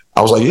 And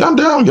I was like, yeah, I'm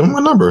down. Give me my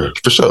number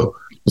for sure.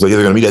 I was like, yeah,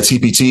 they're gonna meet at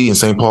TPT in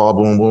St. Paul.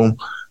 Boom, boom.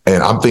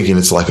 And I'm thinking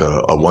it's like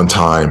a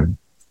one-time,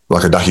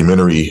 like a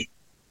documentary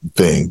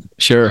thing.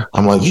 Sure.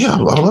 I'm like, yeah,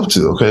 I'd love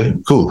to. Okay,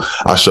 cool.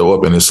 I show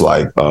up and it's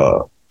like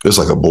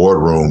a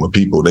boardroom of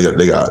people.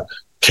 They got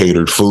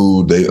catered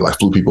food. They like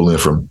flew people in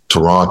from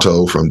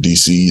Toronto, from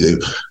DC.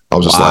 I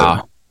was just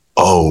like,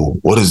 oh,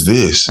 what is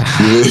this?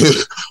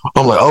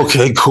 I'm like,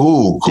 okay,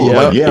 cool.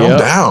 Yep, like,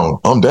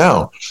 I'm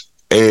down.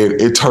 And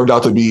it turned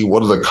out to be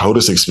one of the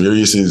coolest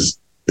experiences.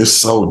 It's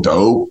so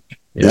dope.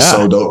 Yeah. It's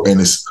so dope. And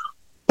it's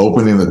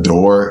opening the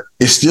door.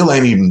 It still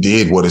ain't even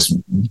did what it's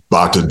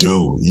about to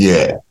do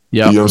yet.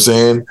 Yep. You know what I'm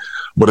saying?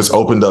 But it's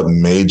opened up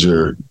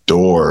major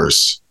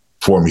doors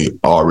for me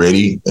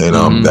already.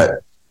 And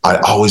that I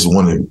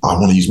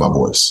want to use my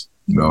voice.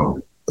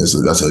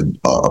 That's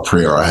a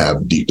prayer I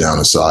have deep down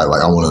inside.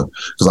 Like I want to,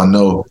 because I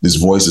know this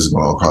voice is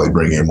going to probably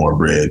bring in more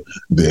bread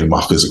than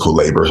my physical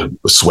labor,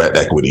 sweat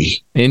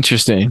equity.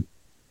 Interesting.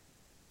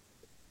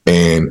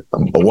 And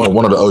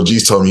one of the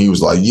OGs told me, he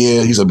was like,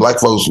 yeah, he said, black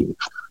folks,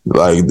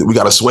 like, we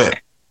got to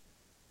sweat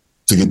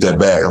to get that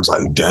bag. I was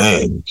like,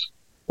 dang,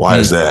 why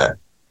is that?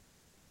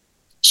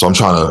 So I'm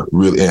trying to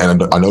really,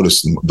 and I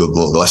noticed the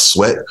less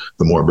sweat,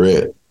 the more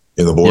bread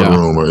in the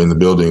boardroom or in the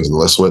buildings, the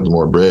less sweat, the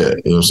more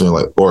bread. You know what I'm saying?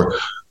 Like, or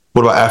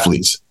what about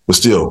athletes? But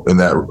still in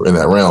that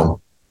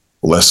realm,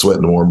 less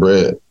sweat, the more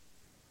bread.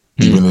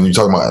 Even when you're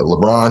talking about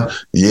LeBron,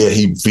 yeah,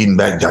 he feeding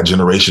back, got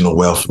generational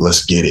wealth.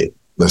 Let's get it.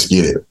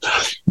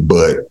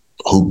 But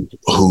who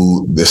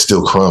there's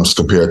still crumbs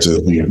compared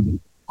to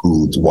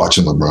who's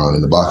watching LeBron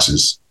in the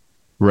boxes.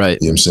 Right.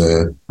 You know what I'm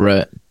saying?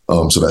 Right.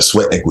 So that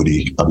sweat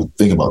equity, I've been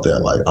thinking about that.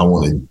 Like if I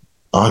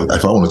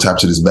want to tap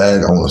to this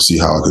bag, I want to see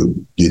how I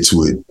could get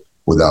to it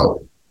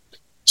without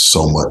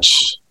so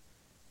much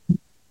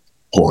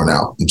pouring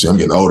out. I'm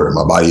getting older.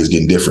 My body is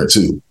getting different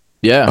too.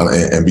 Yeah.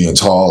 And being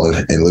tall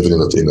and living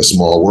in a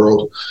small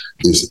world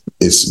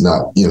it's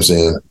not, you know what I'm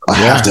saying? I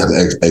have to have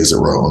the exit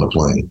row on the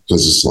plane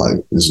because it's like,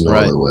 there's no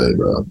other way,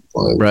 bro.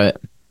 Like,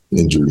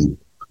 injury.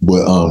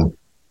 But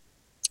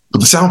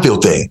the Sound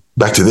Field thing,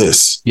 back to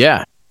this.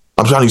 Yeah.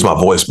 I'm trying to use my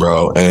voice,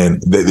 bro.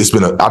 And it's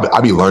been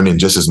I be learning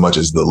just as much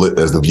as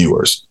the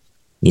viewers.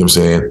 You know what I'm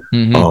saying?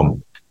 Mm-hmm.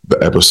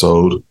 The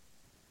episode,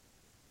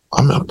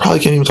 I probably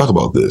can't even talk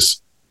about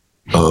this.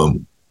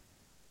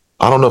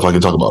 I don't know if I can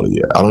talk about it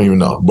yet. I don't even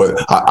know. But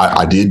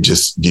I did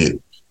just get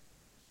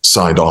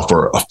signed on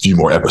for a few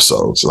more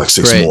episodes, like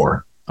 6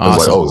 more. Awesome. I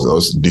was like, oh,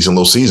 it's a decent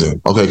little season.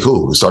 Okay,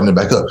 cool. We're starting it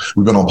back up.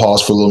 We've been on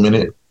pause for a little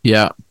minute.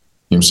 Yeah.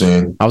 You know what I'm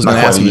saying? I was going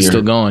to ask if it's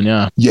still going,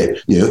 yeah. Yeah.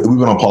 We've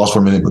been on pause for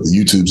a minute, but the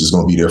YouTube's is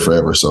going to be there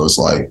forever. So it's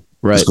like,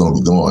 it's going to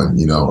be going,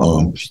 you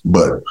know.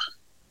 But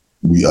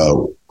we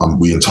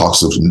in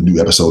talks of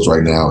new episodes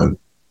right now, and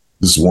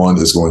this one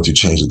is going to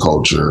change the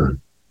culture.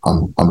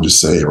 I'm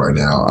just saying right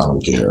now, I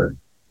don't care.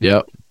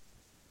 Yep.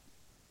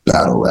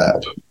 Battle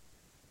rap.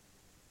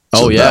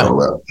 Battle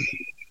rap.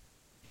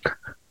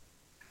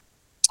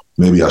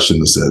 Maybe I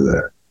shouldn't have said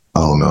that. I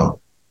don't know.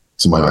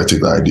 Somebody might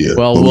take the idea.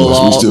 Well, we'll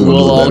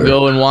all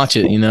go and watch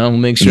it, you know,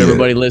 make sure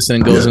everybody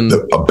listening goes and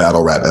a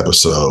battle rap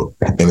episode.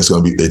 And it's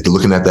going to be, they're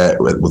looking at that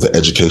with an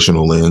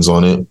educational lens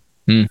on it.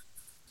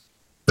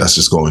 That's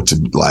just going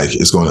to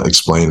it's going to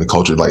explain the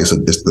culture. Like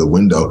it's the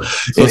window.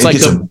 So it's like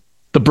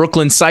the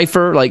Brooklyn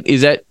Cypher. Like,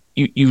 is that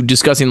you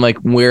discussing like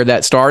where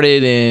that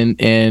started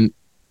and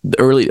the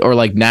early or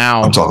like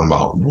now? I'm talking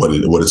about what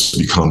it's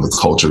become, the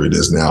culture it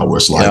is now, where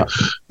it's like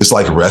it's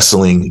like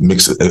wrestling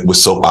mixed with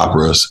soap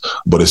operas,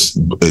 but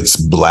it's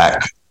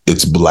black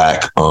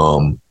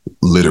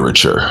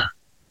literature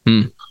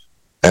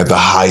at the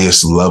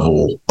highest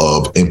level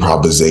of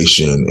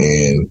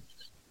improvisation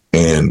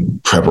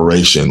and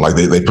preparation. Like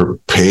they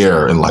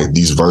prepare and like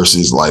these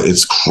verses, like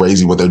it's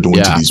crazy what they're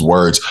doing to these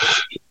words.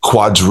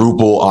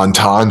 Quadruple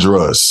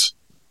entendres.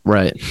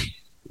 Right.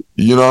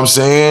 You know what I'm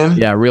saying?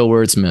 Yeah, real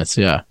wordsmiths.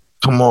 Yeah.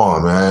 Come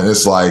on, man.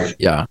 It's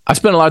like, I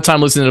spent a lot of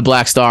time listening to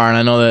Black Star, and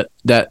I know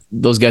that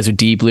those guys are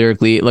deep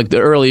lyrically. Like the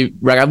early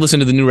record, I've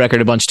listened to the new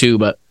record a bunch too,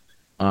 but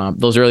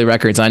those early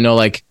records, I know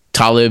like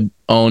Talib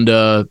owned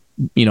a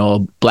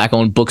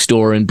black-owned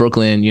bookstore in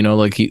Brooklyn. You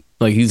know,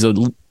 he's a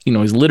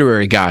he's a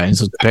literary guy.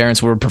 His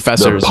parents were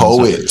professors. The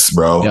poets,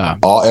 bro. Yeah.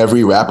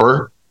 Every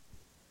rapper,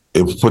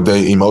 if put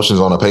their emotions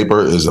on a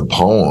paper, is a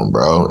poem,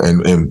 bro.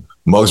 And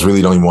mugs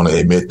really don't even want to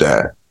admit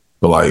that.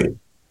 But like,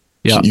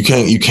 you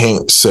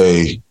can't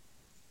say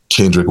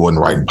Kendrick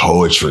wasn't writing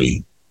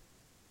poetry.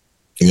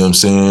 You know what I'm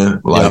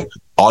saying? Like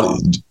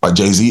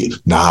Jay-Z,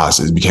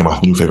 Nas became my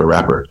new favorite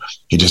rapper.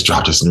 He just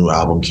dropped his new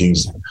album,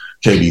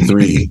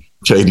 KD3.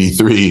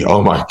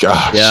 Oh my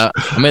gosh. Yeah.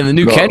 I mean, the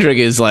new Kendrick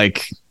is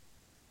like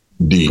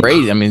deep.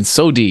 Crazy. I mean,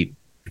 so deep.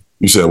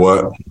 You said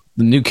what?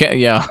 The new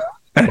Okay.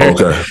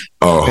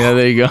 Oh. Yeah,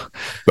 there you go.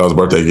 That was a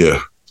birthday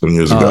gift 7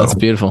 years ago. That's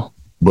beautiful.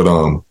 But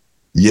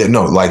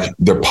like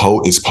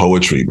it's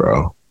poetry,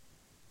 bro.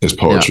 It's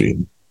poetry.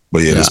 Yeah. But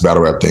this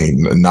battle rap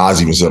thing,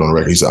 Nas even said on the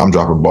record, he said, I'm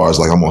dropping bars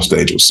like I'm on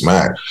stage with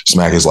Smack.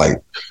 Smack is like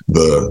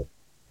the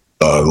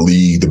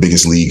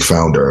biggest league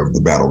founder of the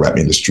battle rap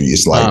industry.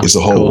 It's like, it's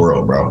a whole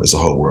world, bro. It's a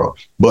whole world.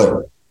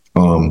 But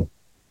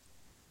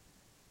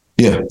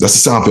that's the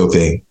Sound Field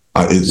thing.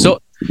 So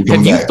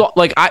have you thought,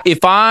 like,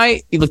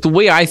 the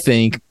way I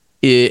think,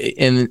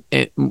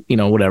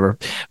 whatever,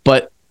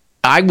 but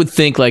I would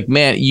think like,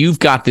 man, you've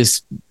got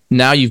this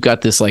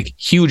like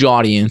huge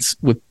audience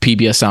with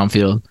PBS Sound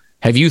Field.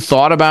 Have you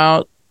thought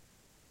about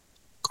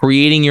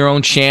creating your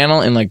own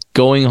channel and like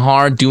going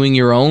hard, doing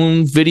your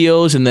own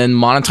videos and then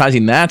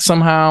monetizing that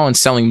somehow and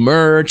selling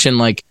merch? And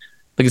like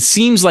it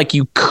seems like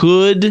you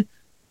could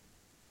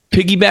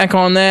piggyback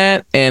on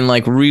that and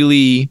like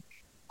really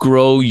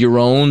grow your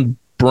own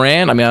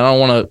brand. I mean, I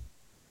don't want to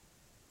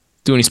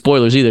do any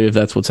spoilers either if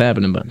that's what's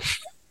happening, but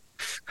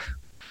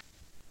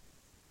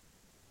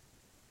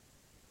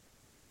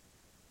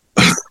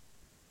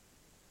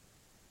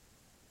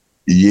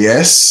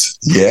Yes,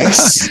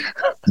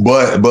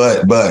 but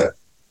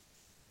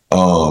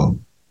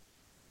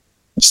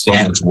so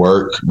much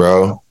work,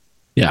 bro.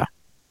 Yeah.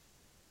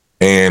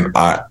 And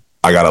I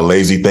got a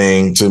lazy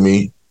thing to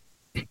me.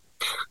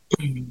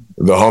 The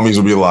homies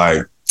will be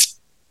like,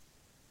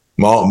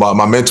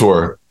 my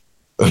mentor,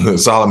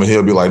 Solomon,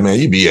 he'll be like, man,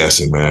 you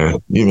BSing,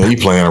 man. You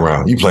playing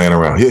around. He'll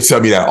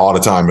tell me that all the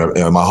time.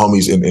 And my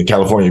homies in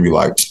California be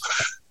like,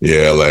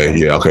 yeah, like,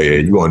 yeah, okay, yeah,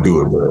 you gonna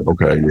do it, bro.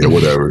 Okay, yeah,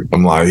 whatever.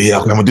 I'm like, yeah,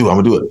 okay, I'm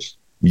gonna do it.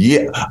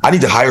 Yeah, I need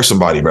to hire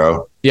somebody,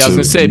 bro. Yeah, I was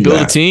gonna say, build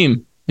a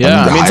team.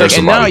 Yeah, I mean, it's like,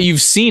 and now you've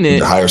seen it.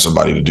 To hire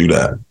somebody to do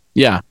that.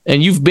 Yeah,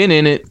 and you've been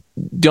in it,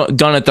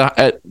 done at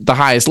the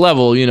highest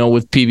level,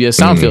 with PBS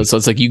Sound Field. So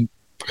it's like you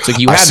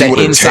have that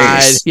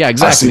inside. Yeah,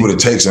 exactly. I see what it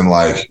takes, and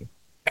like,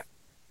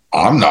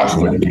 I'm not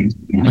going to do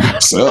it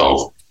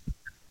myself.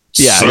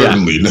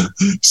 Certainly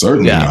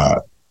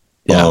not.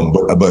 Yeah.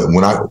 But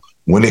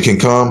when it can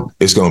come,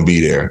 it's going to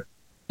be there.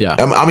 Yeah.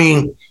 I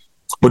mean,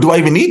 But do I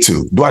even need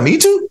to? Do I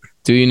need to?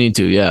 Do you need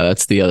to? Yeah,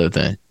 that's the other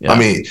thing. Yeah. I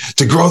mean,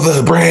 to grow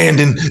the brand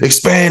and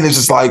expand is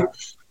just like,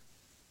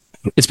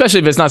 especially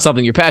if it's not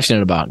something you're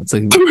passionate about. It's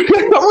like, I'm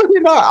really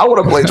not. I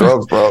want to play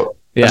drums, bro.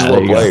 Yeah, I just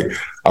want to play.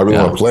 I really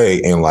want to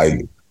play, and like,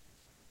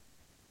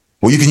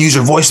 well, you can use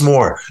your voice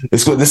more.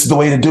 This is the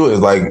way to do it.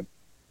 It's like,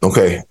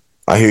 okay,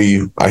 I hear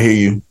you.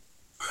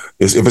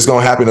 If it's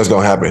gonna happen, it's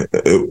gonna happen.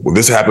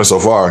 This happened so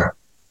far.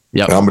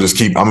 Yeah, I'm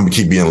gonna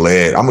keep being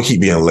led. I'm gonna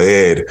keep being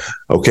led.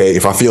 Okay,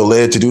 if I feel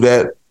led to do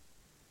that,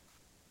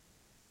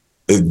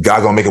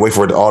 God gonna make a way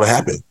for it all to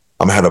happen.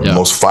 I'm gonna have the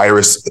most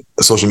fierce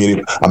social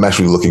media. I'm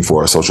actually looking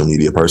for a social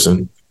media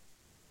person,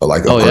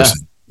 like a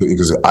person,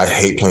 because I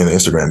hate playing the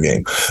Instagram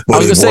game. But I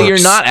was gonna say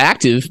you're not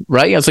active,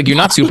 right? Yeah, it's like you're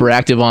not super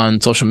active on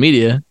social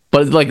media,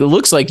 but like it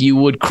looks like you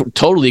would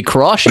totally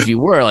crush if you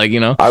were, like, you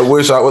know. I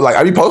wish I would. Like,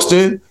 I'd be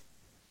posting.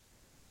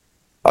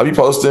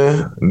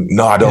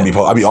 No, I don't be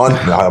posting.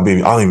 I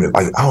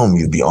don't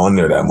even be on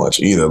there that much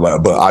either.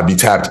 Like, but I'd be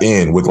tapped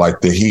in with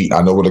like the heat.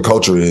 I know what the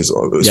culture is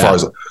as far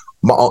as.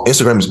 My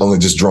Instagram is only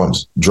just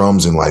drums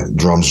and like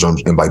drums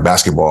and like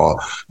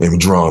basketball and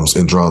drums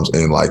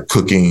and like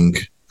cooking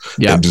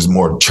and just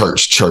more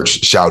church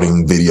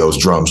shouting videos,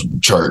 drums,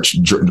 church.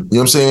 You know what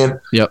I'm saying?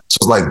 Yep. So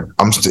it's like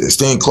I'm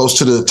staying close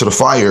to the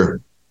fire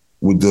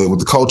with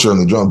the culture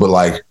and the drum, but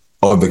like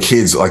the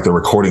kids, like the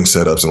recording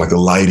setups and like the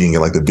lighting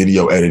and like the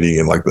video editing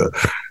and like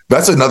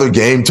that's another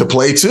game to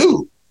play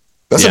too.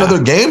 That's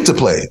another game to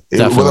play.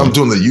 Whether I'm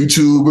doing the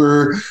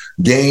YouTuber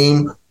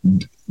game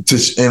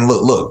and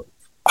look.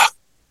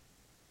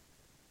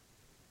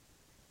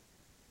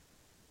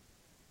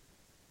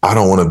 I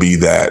don't want to be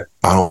that.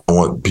 I don't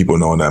want people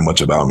knowing that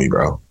much about me,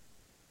 bro.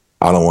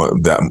 I don't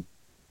want that.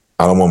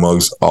 I don't want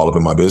mugs all up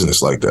in my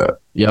business like that.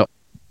 Yep.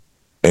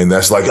 And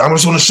that's like, I'm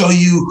just want to show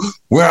you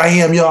where I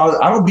am,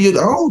 y'all. I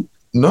don't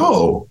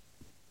know.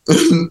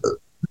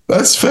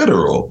 That's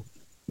federal.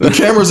 The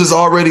cameras is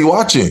already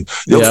watching.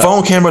 Your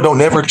phone camera don't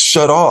never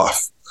shut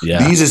off.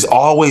 Yeah. These is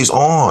always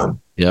on.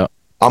 Yeah.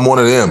 I'm one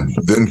of them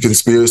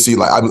conspiracy.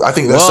 Like, I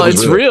think that's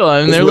it's real.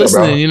 I mean, they're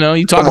listening. Bro. You know,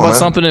 you talk about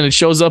something and it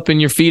shows up in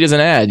your feed as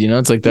an ad. You know,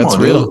 it's like that's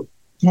real. Dude.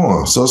 Come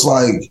on. So it's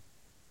like,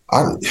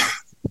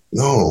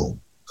 no.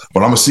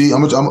 But I'm gonna see. You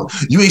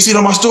ain't seen it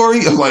on my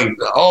story. I'm like,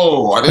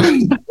 oh, I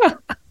didn't.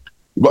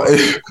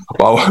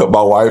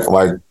 my wife,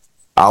 like,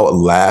 I would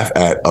laugh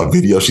at a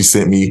video she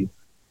sent me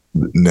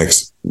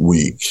next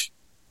week.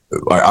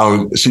 Like,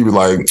 she was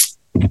like,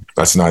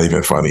 that's not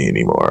even funny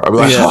anymore. I'd be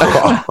like,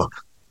 oh.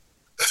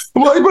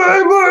 I'm like,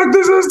 babe, look,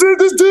 this is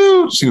this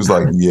dude. She was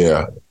like,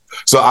 yeah.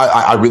 So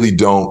I really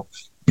don't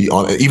be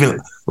on,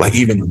 even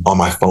on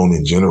my phone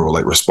in general,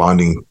 like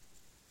responding.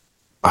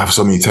 I have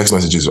so many text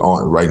messages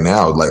on right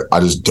now. Like,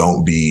 I just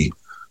don't be,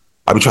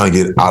 I be trying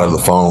to get out of the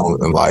phone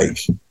and like,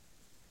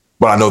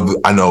 but I know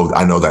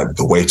that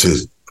the way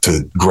to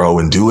grow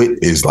and do it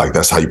is like,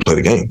 that's how you play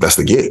the game. That's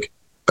the gig.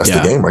 That's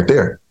the game right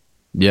there.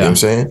 Yeah. You know what I'm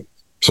saying?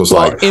 So it's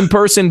like in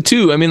person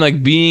too. I mean,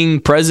 like being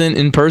present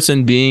in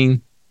person,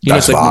 being, you know,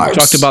 it's like we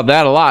talked about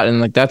that a lot, and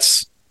like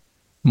that's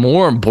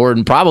more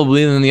important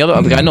probably than the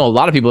other. Like, I know a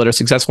lot of people that are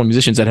successful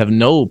musicians that have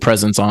no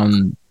presence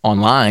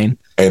online,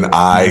 and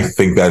I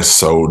think that's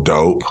so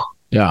dope.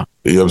 Yeah,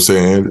 you know what I'm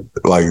saying?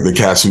 Like the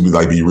cats who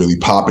be really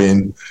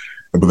popping,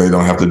 but they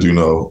don't have to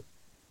do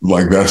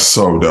like that's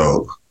so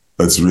dope.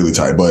 That's really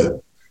tight.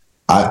 But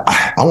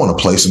I want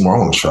to play some more. I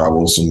want to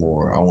travel some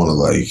more. I want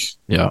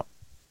to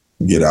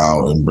get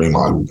out and bring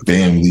my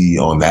family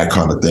on that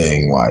kind of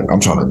thing. Like,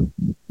 I'm trying to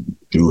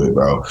do it,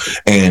 bro.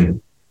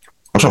 And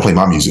I'm trying to play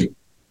my music.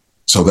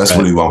 So that's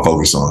really what I'm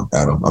focused on,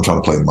 Adam. I'm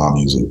trying to play my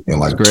music and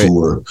like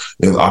tour.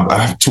 And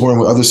I'm touring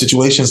with other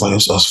situations. Like,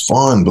 it's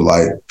fun, but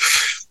like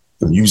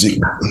the music,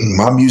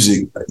 my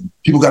music,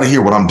 people got to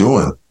hear what I'm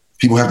doing.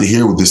 People have to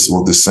hear what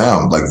this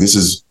sound. Like, this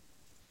is,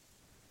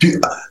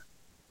 I'm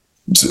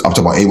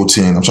talking about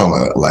Ableton. I'm talking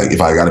about like,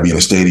 if I got to be in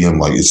a stadium,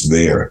 like it's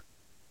there.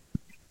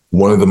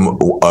 One of them,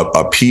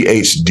 a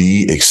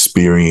PhD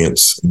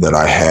experience that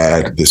I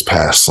had this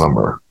past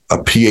summer, a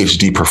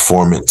PhD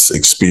performance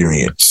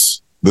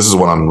experience. This is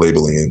what I'm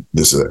labeling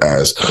this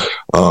as.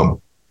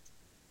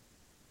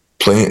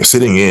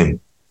 Sitting in,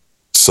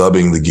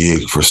 subbing the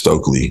gig for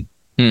Stokely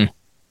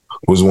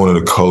was one of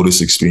the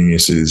coldest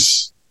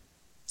experiences.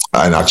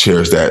 And I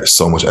cherish that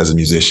so much as a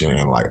musician.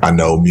 And like, I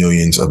know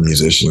millions of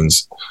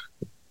musicians,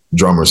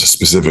 drummers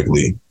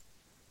specifically,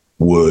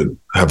 would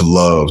have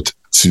loved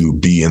to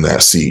be in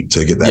that seat,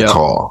 to get that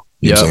call.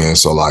 You know what I'm saying?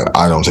 So like,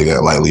 I don't take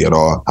that lightly at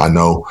all. I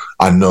know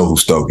who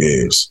Stoke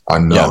is. I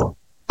know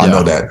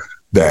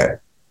that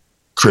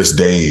Chris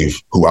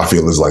Dave, who I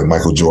feel is like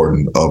Michael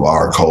Jordan of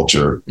our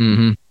culture,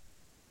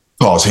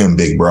 calls him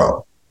Big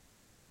Bro.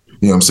 You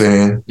know what I'm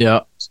saying?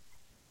 Yeah.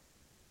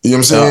 You know what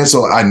I'm saying?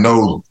 So I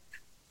know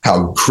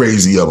how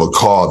crazy of a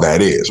call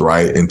that is,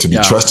 right? And to be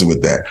trusted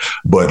with that.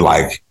 But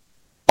like,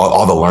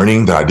 all the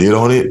learning that I did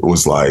on it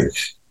was like,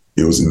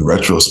 it was in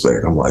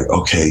retrospect. I'm like,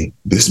 okay,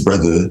 this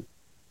brother,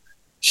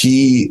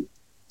 his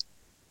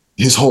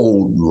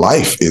whole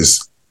life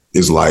is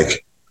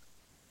like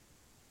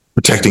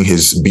protecting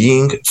his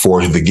being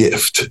for the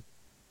gift.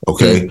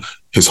 Okay.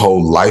 His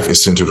whole life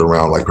is centered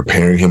around like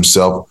preparing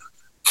himself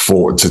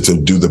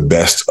to do the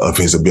best of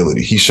his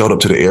ability. He showed up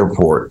to the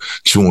airport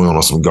chewing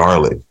on some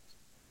garlic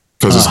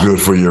because it's good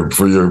for your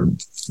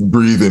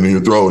breathing in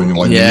your throat and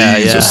like your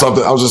knees or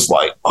something. I was just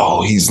like,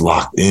 oh, he's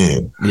locked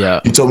in. Yeah.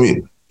 He told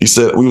me, he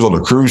said, we was on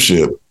a cruise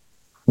ship.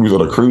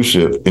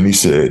 And he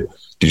said,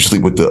 did you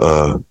sleep with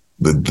the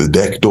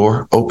deck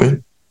door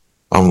open?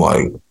 I'm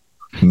like,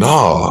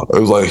 nah. It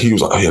was like, he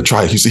was like, oh, yeah,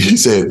 try it. He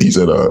said,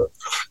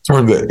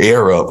 turn the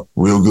air up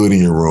real good in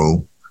your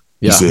room.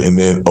 He said, and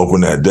then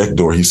open that deck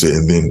door. He said,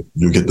 and then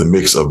you get the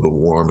mix of the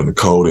warm and the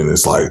cold. And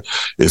it's like,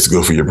 it's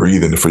good for your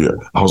breathing.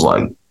 I was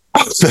like,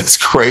 that's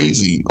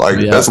crazy. Like,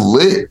 that's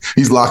lit.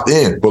 He's locked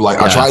in. But like,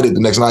 I tried it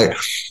the next night.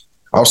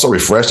 I was so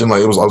refreshed. And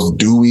like, I was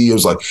dewy. It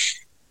was like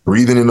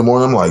breathing in the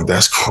morning. I'm like,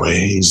 that's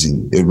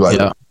crazy.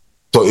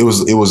 So it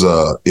was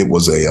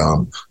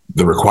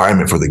the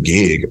requirement for the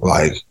gig.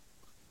 Like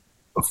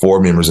 4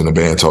 members in the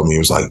band told me, it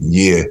was like,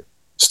 yeah,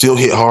 still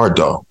hit hard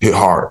though. Hit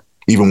hard.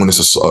 Even when it's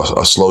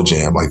a slow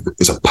jam, like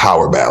it's a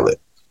power ballad.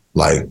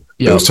 Like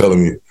they was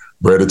telling me,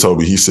 Brandon told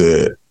me, he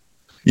said,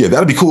 yeah,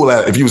 that'd be cool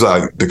if he was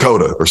like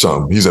Dakota or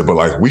something. He said, but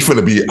like, we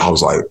finna be, I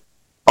was like,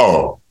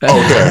 oh,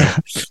 okay.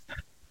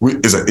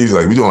 He's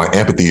like, we doing like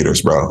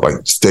amphitheaters, bro, like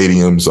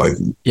stadiums. Like,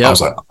 I was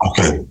like,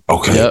 okay.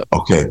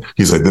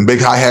 He's like, them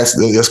big hi-hats,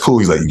 that's cool.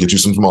 He's like, you get you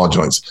some small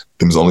joints.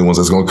 Them's the only ones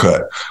that's gonna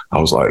cut. I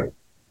was like,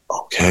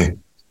 okay,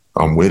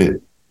 I'm with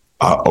it.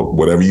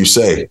 Whatever you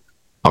say,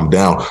 I'm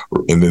down.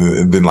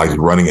 And then like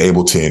running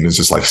Ableton is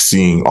just like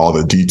seeing all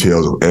the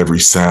details of every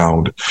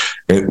sound.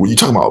 And when you're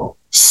talking about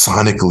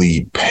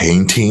sonically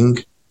painting,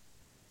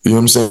 you know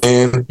what I'm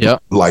saying? Yeah.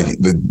 Like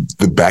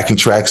the backing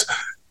tracks,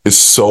 it's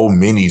so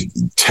many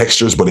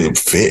textures, but it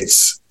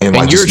fits. And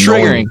like you're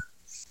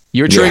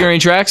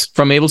triggering tracks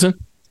from Ableton,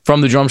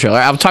 from the drum trailer.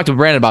 I've talked to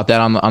Brandon about that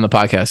on the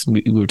podcast.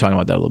 We were talking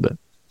about that a little bit.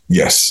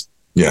 Yes.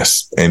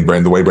 And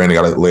Brandon, the way Brandon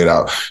got it laid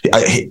out,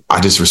 I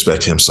just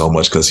respect him so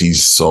much because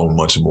he's so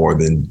much more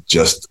than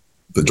just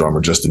the drummer,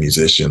 just the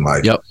musician.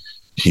 Like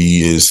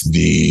he is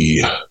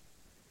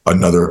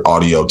another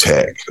audio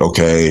tech.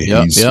 Okay.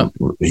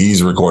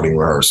 He's recording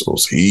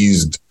rehearsals.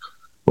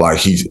 But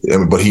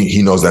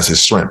he knows that's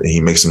his strength and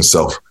he makes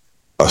himself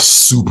a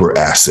super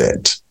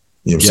asset.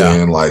 You know what I'm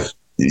saying? Like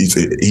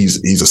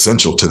he's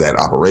essential to that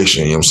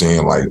operation. You know what I'm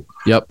saying? Like,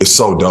 it's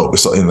so dope.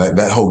 And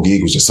that whole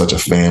gig was just such a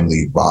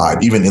family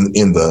vibe, even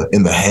in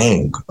the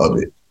hang of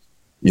it.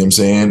 You know what I'm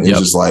saying? It was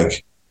just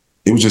like,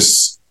 it was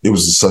just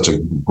such a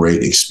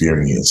great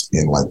experience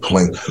in like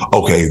playing.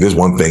 Okay, there's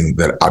one thing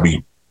that I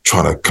be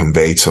trying to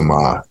convey to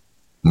my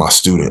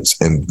students.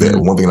 And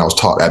one thing I was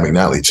taught at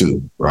McNally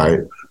too,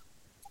 right?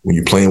 When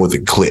you're playing with a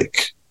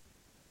click,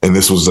 and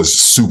this was a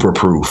super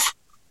proof,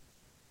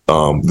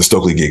 the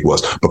Stokely gig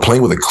was, but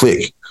playing with a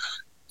click,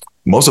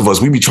 most of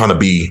us, we be trying to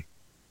be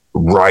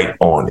right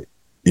on it.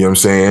 You know what I'm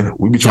saying?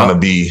 We be trying to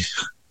be,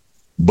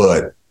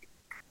 but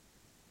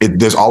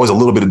there's always a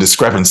little bit of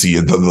discrepancy.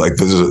 Like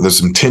there's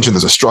some tension,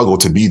 there's a struggle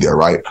to be there,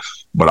 right?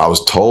 But I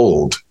was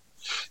told,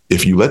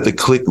 if you let the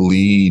click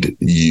lead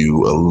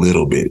you a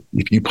little bit,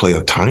 if you play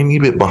a tiny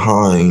bit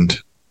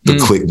behind the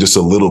click, just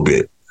a little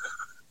bit,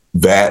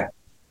 that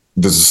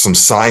there's some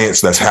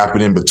science that's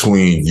happening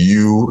between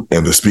you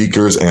and the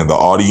speakers and the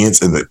audience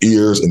and the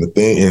ears and the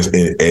thing,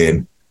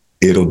 and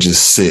it'll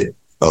just sit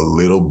a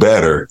little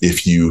better I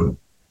feel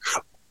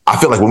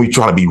like when we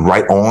try to be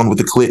right on with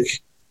the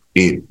click,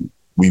 we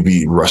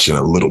be rushing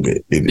a little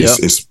bit.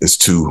 It's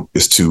too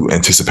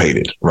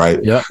anticipated, right?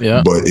 Yeah.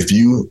 But if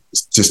you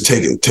just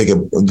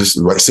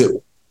sit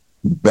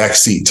back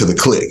seat to the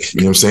click, you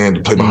know what I'm saying,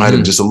 to play behind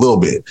it just a little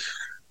bit,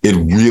 it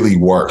really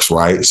works,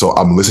 right? So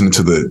I'm listening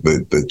to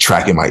the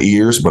track in my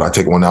ears, but I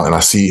take one out and I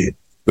see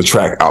the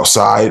track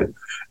outside,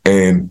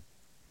 and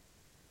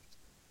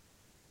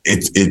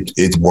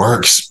it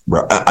works.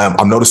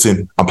 I'm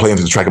noticing I'm playing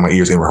to the track in my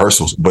ears in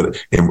rehearsals, but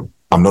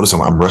I'm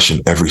noticing I'm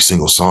rushing every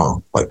single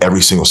song. Like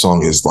every single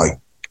song is like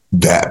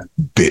that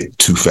bit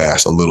too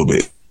fast, a little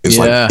bit. It's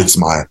like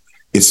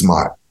it's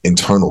my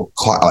internal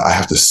clock. I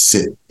have to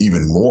sit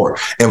even more.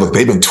 And look,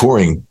 they've been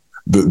touring.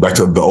 Back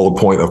to the old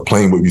point of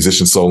playing with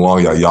musicians so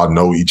long, y'all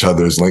know each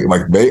other's like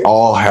they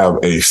all have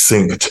a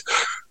synced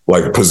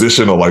like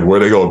position of like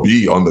where they gonna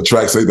be on the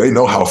tracks. They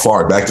know how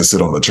far back to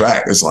sit on the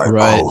track. It's like,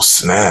 oh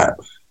snap.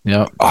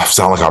 Yeah. I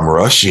sound like I'm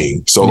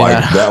rushing. So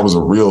like that was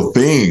a real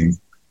thing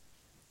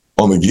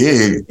on the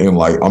gig. And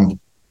like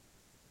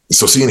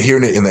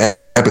hearing it in the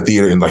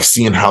amphitheater and like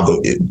seeing how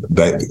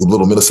that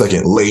little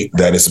millisecond late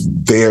that it's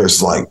there, it's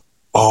like,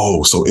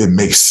 oh, so it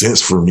makes sense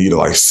for me to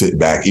like sit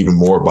back even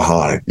more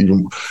behind.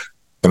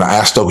 And I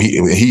asked Stoke,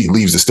 he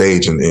leaves the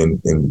stage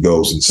and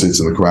goes and sits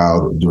in the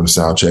crowd doing a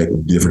sound check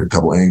with different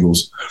couple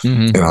angles.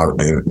 And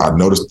I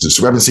noticed the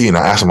discrepancy, and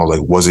I asked him, I was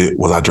like, was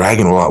I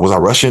dragging or was I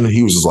rushing? And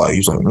he was like, I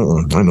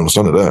didn't notice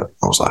none of that.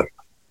 I was like,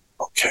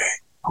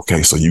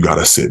 okay, so you got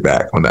to sit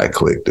back on that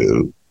click,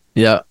 dude.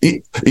 Yeah.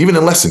 Even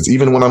in lessons,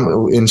 even when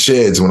I'm in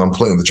sheds, when I'm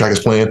playing, the track is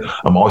playing,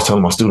 I'm always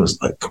telling my students,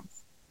 like,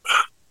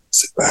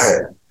 sit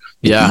back.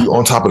 Yeah. You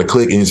on top of the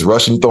click and he's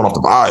rushing, you throwing off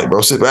the vibe,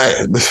 bro. Sit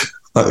back.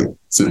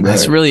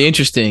 That's really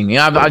interesting.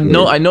 Yeah, I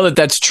know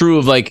that's true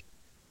of like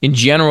in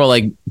general,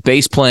 like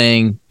bass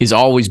playing is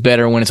always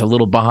better when it's a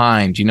little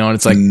behind, you know. And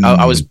it's like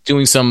I was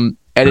doing some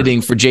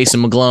editing for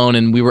Jason McGlone,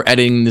 and we were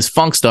editing this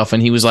funk stuff,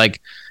 and he was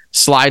like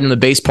sliding the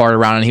bass part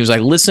around, and he was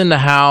like, "Listen to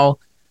how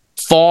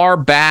far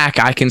back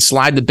I can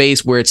slide the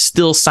bass where it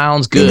still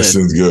sounds good." It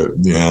sounds good.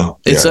 Yeah,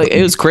 it's like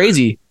it was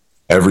crazy.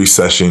 Every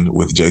session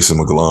with Jason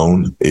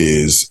McGlone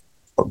is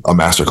a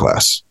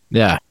masterclass.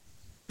 Yeah,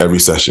 every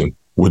session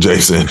with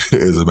Jason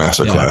is a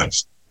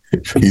masterclass. Yeah.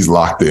 He's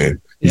locked in.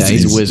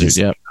 He's a wizard.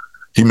 Yeah.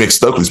 He mixed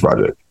Stokely's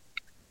project.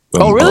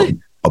 Oh, really?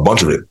 A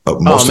bunch of it.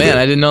 Most of it.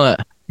 I didn't know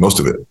that. Most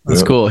of it.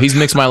 That's cool. He's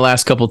mixed my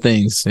last couple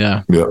things.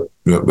 Yeah. Yeah.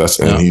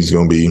 And he's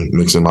going to be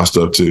mixing my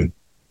stuff too.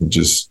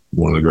 Just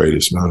one of the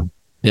greatest, man.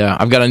 Yeah.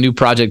 I've got a new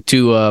project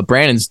too.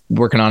 Brandon's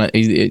working on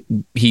it.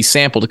 He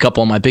sampled a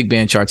couple of my big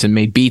band charts and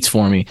made beats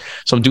for me.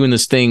 So I'm doing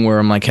this thing where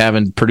I'm like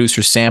having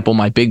producers sample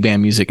my big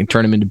band music and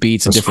turn them into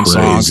beats and different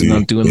songs. And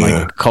I'm doing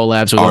like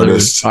collabs with other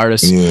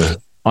artists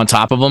on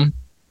top of them.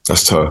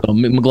 That's tough. So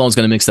McGlone's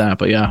going to mix that.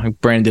 But yeah,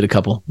 Brandon did a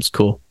couple. It's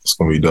cool. It's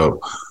going to be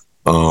dope.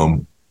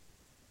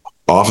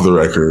 Off the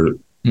record,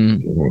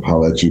 I'll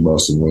let you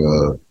about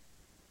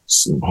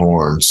some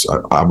horns.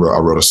 I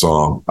wrote a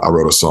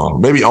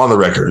song. Maybe on the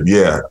record.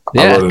 Yeah.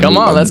 Yeah. Come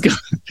on. Let's go.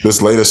 This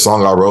latest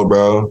song I wrote,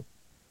 bro,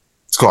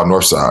 it's called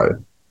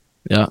Northside.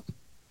 Yeah.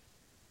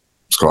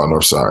 It's called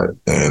Northside.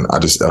 And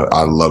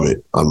I love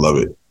it. I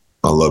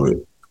love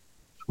it.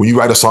 When you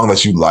write a song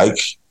that you like,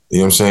 you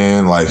know what I'm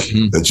saying? Like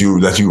that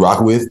you rock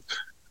with.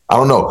 I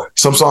don't know.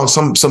 Some songs,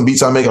 some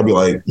beats I make, I'll be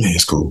like, man,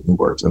 it's cool. It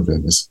works. Okay.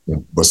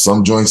 But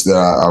some joints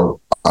that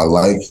I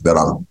like that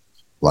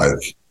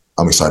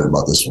I'm excited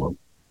about this one.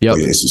 Yeah.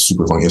 Like, it's a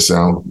super fun. It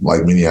sounds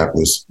like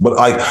Minneapolis. But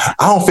like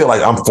I don't feel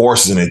like I'm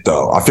forcing it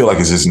though. I feel like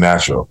it's just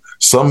natural.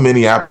 Some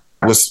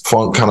Minneapolis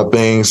funk kind of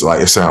things,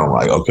 like it sounds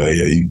like, okay,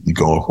 yeah, you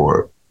going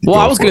for it. Well,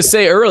 I was gonna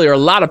say earlier, a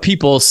lot of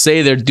people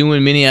say they're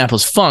doing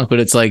Minneapolis funk,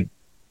 but it's like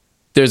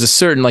there's a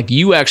certain, like,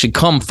 you actually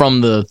come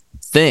from the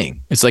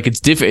thing. It's like it's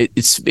different.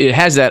 It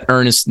has that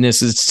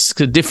earnestness. It's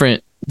a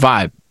different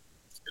vibe.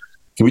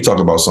 Can we talk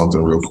about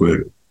something real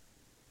quick?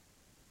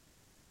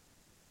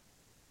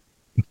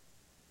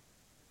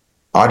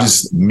 I don't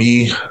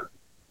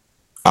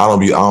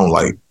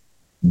like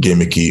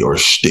gimmicky or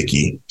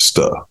sticky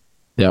stuff.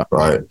 Yeah.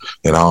 Right.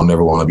 And I don't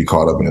never want to be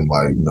caught up in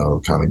like, you know,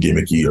 kind of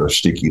gimmicky or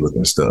sticky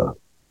looking stuff.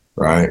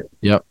 Right.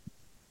 Yep.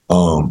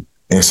 And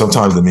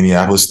sometimes the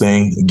Minneapolis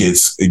thing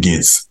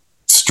gets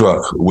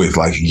struck with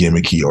like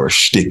gimmicky or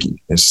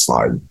sticky. It's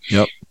like,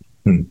 yep.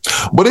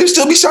 But it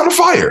still be sounding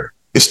fire.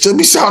 It still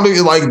be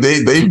sounding like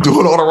they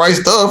doing all the right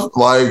stuff.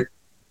 Like,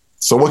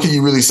 so what can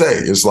you really say?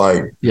 It's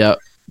like, yeah.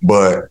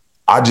 But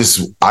I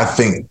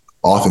think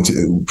authentic.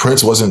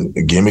 Prince wasn't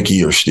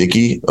gimmicky or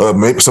sticky.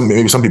 Maybe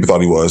some people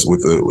thought he was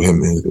with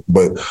him,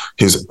 but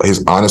his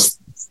honest,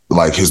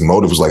 like his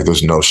motive was like,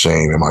 there's no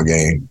shame in my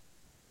game,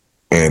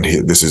 and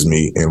this is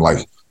me, and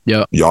like,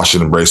 yeah, y'all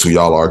should embrace who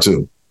y'all are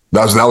too.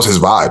 That was his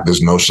vibe.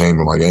 There's no shame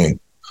in my game.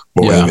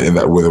 But in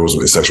that, whether it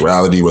was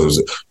sexuality, whether it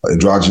was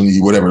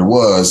androgyny, whatever it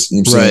was,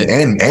 you know what I'm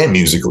saying? And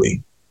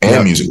musically,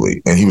 and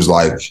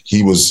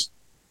he was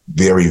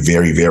very,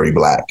 very, very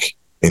black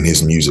in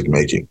his music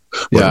making,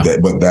 but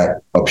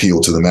that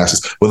appealed to the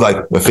masses. But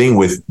like the thing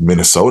with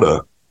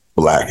Minnesota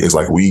black is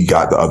like we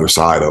got the other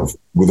side of,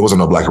 there wasn't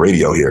no black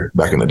radio here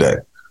back in the day.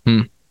 You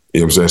know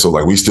what I'm saying? So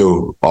like we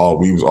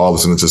was all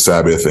listening to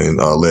Sabbath and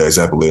Led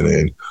Zeppelin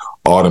and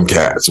all them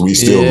cats. We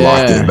still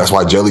locked in. That's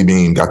why Jelly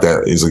Bean got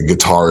that, is a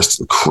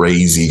guitarist,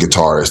 crazy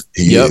guitarist.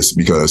 He is,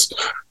 because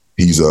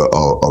he's a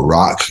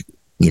rock, you know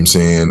what I'm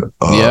saying?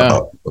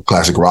 A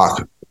classic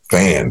rock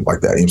fan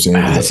like that. You know what I'm saying?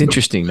 That's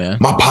interesting, man.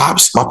 My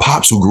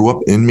pops who grew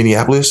up in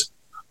Minneapolis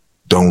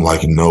don't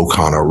like no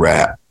kind of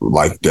rap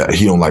like that.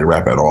 He don't like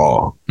rap at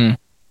all.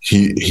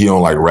 He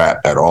don't like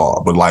rap at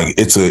all. But like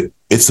it's a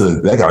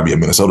that gotta be a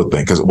Minnesota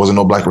thing, because it wasn't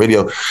no black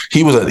radio.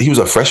 He was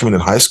a freshman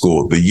in high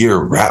school the year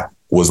rap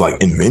was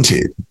like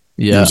invented.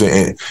 You know what I'm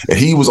saying? And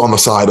he was on the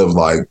side of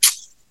like,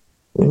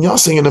 y'all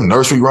singing them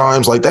nursery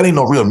rhymes, like that ain't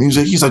no real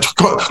music. He's like,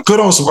 cut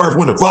on some Earth,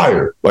 Wind and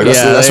Fire. Like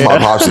that's what my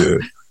pops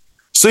did.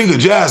 Sing a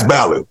jazz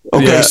ballad.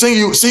 Okay,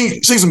 sing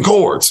some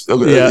chords.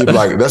 Okay.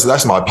 Like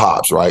that's my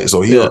pops, right?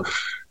 So he don't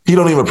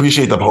even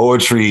appreciate the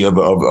poetry of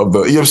the you know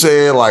what I'm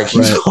saying? Like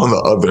he's on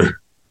the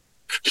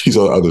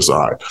other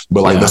side.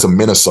 But like that's a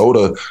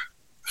Minnesota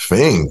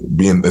thing,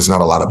 being there's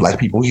not a lot of black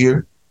people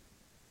here.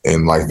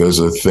 And like there's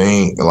a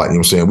thing, like, you know what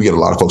I'm saying, we get a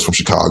lot of folks from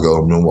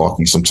Chicago,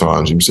 Milwaukee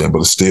sometimes, you know what I'm saying, but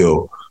it's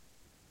still,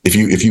 if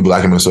you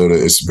black in Minnesota,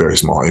 it's very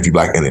small. If you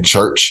black and in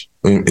church,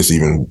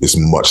 it's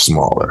much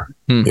smaller.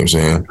 You know what I'm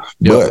saying?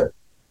 But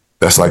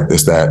that's like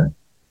that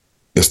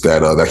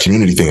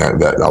community thing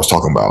that I was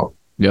talking about.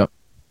 Yep.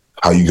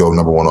 How you go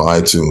number one on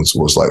iTunes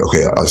was like,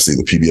 okay, I see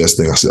the PBS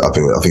thing. I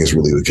think it's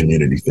really the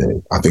community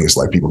thing. I think it's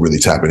like people really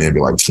tapping in and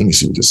be like, let me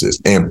see what this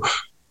is. And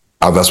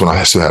that's when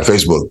I still had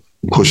Facebook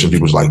pushing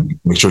people, like,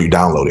 make sure you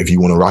download it. If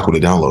you want to rock with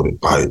it, download it.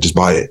 Buy it. Just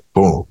buy it.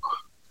 Boom.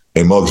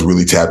 And Muggs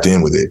really tapped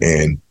in with it,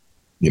 and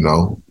you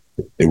know,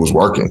 it was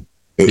working.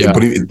 Yeah.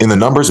 But in the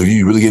numbers, if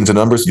you really get into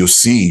numbers, you'll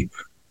see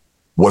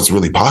what's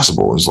really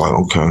possible. It's like,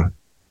 okay,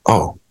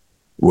 oh,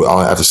 well,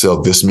 I have to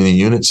sell this many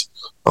units.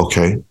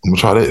 Okay, I'm gonna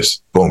try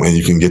this. Boom, and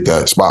you can get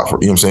that spot for,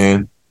 you know what I'm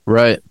saying?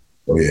 Right.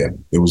 Oh yeah,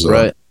 it was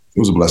right. It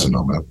was a blessing,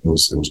 though, man. It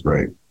was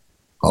great.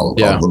 I'll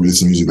release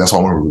some music. That's why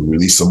I want to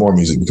release some more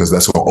music, because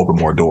that's going to open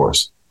more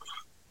doors.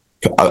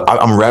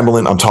 I'm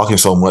rambling. I'm talking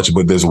so much,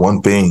 but there's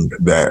one thing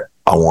that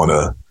I want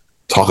to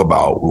talk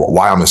about.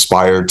 Why I'm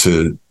inspired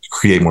to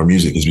create more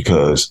music is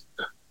because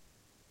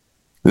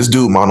this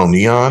dude, Mono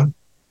Neon.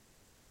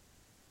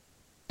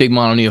 Big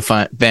Mono Neon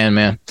fan,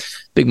 man.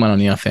 Big Mono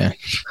Neon fan.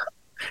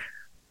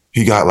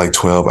 He got like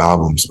 12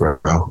 albums,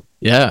 bro.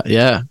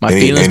 Yeah. My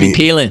feelings be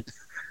peeling.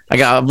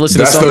 I'm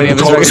listening to so many of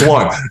his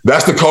records.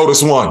 That's the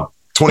coldest one.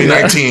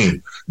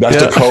 2019. That's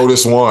the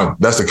coldest one.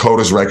 That's the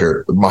coldest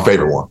record. My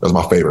favorite one. That's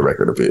my favorite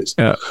record of his.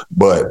 Yeah.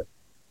 But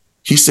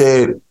he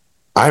said,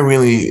 I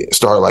really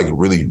started like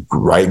really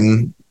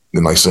writing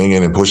and like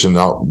singing and pushing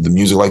out the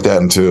music like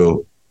that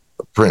until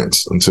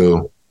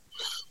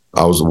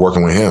I was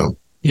working with him.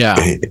 Yeah.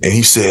 And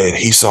he said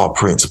he saw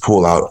Prince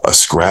pull out a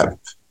scrap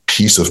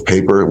piece of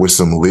paper with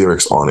some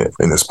lyrics on it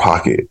in his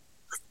pocket.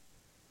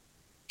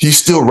 He's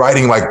still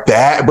writing like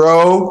that,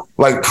 bro.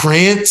 Like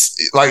Prince,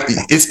 like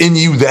it's in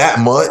you that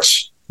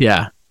much.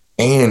 Yeah.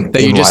 And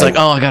that you're just like,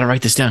 oh, I got to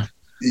write this down.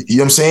 You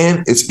know what I'm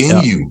saying? It's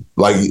in you.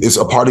 Like it's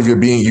a part of your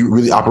being. You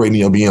really operate in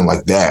your being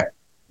like that.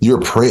 You're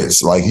a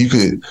Prince. Like you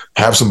could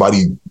have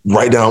somebody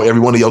write down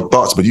every one of your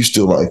thoughts, but you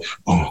still like,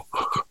 oh,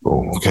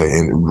 okay.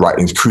 And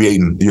writing,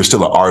 creating, you're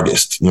still an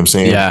artist. You know what I'm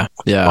saying? Yeah.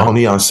 Yeah.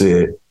 Neon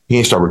said he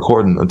ain't start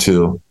recording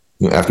until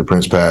after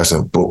Prince passed,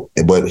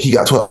 but he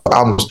got 12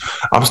 albums.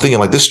 I was thinking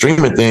like this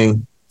streaming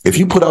thing, if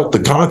you put out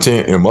the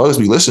content and mothers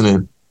be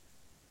listening,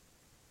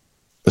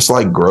 it's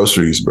like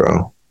groceries,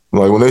 bro.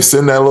 Like when they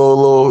send that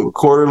little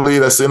quarterly,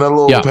 that's in that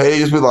little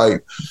page, be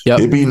like,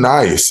 it'd be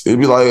nice.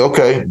 It'd be like,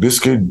 okay,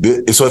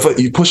 so if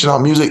you're pushing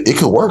out music, it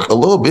could work a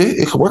little bit.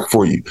 It could work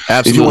for you.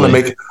 Absolutely. If you want to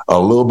make a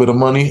little bit of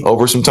money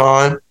over some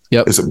time,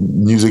 it's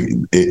music.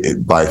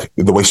 Like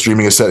the way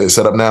streaming is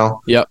set up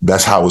now.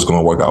 That's how it's going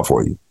to work out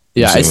for you.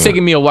 Yeah, it's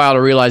taken me a while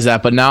to realize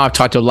that, but now I've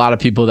talked to a lot of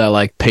people that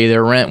like pay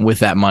their rent with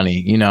that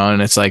money,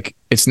 and it's like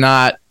it's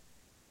not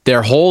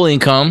their whole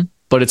income,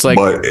 but it's like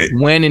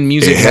when in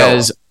music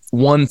has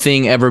one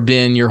thing ever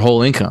been your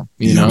whole income,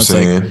 you know it's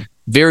like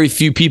very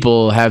few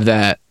people have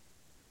that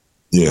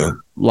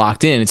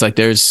locked in. It's like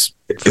there's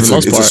it's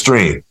a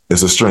stream.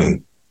 It's a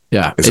stream.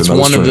 Yeah, it's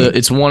one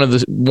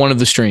of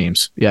the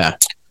streams. Yeah.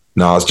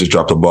 Nas just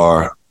dropped a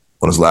bar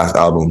on his last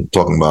album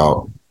talking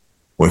about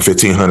when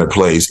 1,500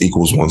 plays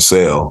equals one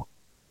sale,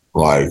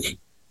 like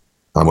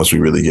how much we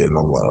really get. And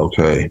I'm like,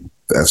 okay,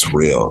 that's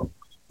real.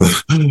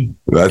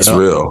 That's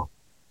real.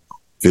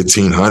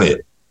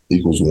 1,500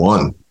 equals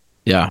one.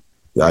 Yeah.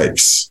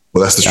 Yikes.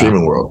 Well, that's the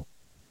streaming world.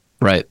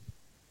 Right.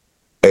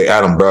 Hey,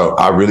 Adam, bro,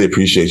 I really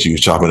appreciate you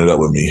chopping it up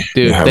with me.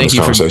 Dude, and having this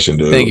conversation,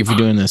 dude. Thank you for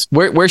doing this.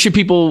 Where should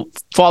people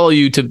follow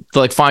you to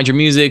like find your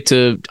music?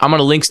 I'm going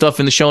to link stuff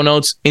in the show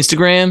notes.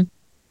 Instagram,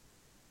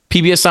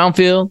 PBS Sound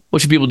Field.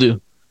 What should people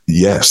do?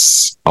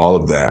 Yes, all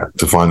of that.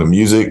 To find the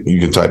music, you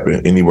can type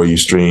in anywhere you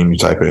stream. You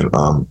type in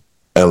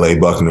L.A.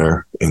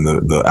 Buckner, and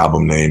the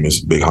album name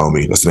is Big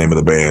Homie. That's the name of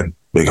the band,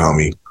 Big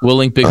Homie. We'll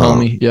link Big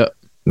Homie. Yep.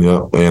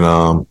 Yeah,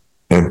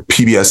 and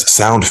PBS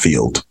Sound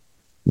Field.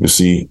 You can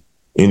see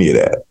any of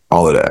that,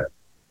 all of that.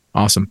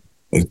 Awesome.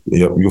 Yep,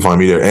 you can find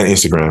me there, and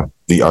Instagram,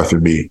 the Arthur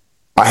B.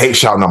 I hate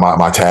shouting out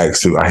my tags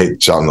too. I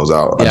hate shouting those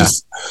out. I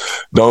just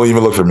don't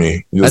even look for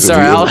me. That's all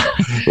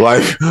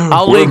right.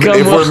 I'll link them.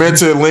 If we're meant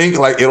to link,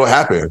 like it'll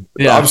happen.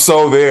 Yeah. I'm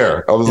so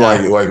there. I was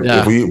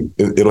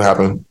if it'll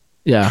happen.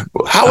 Yeah.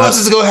 How else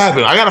is it gonna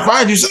happen? I gotta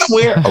find you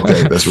somewhere.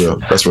 Okay, that's real.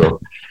 That's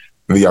real.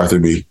 The Arthur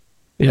B.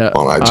 Yeah.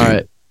 On IG. All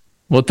right.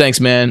 Well, thanks,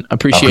 man. I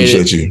appreciate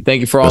it. You.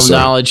 Thank you for all the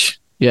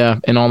knowledge. Yeah,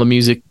 and all the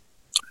music.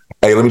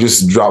 Hey, let me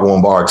just drop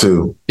one bar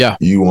too. Yeah.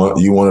 You one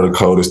of the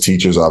coldest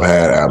teachers I've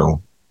had,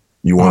 Adam.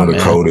 You one of the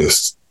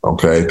coldest,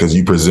 okay? Because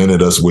you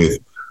presented us with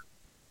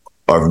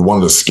one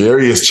of the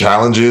scariest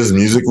challenges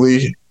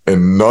musically,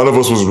 and none of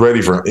us was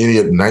ready for any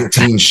of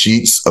 19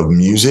 sheets of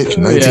music,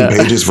 19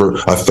 pages for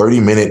a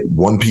 30-minute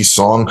one-piece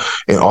song,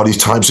 and all these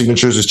time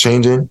signatures is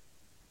changing.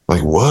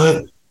 Like,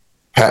 what?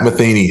 Pat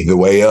Metheny, The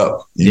Way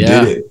Up. You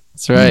did it.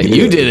 That's right.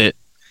 You did it.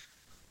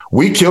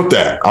 We killed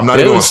that. I'm not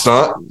even going to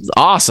stunt.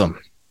 Awesome.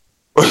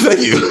 Thank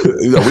you.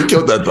 We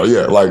killed that, though.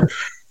 Yeah, like...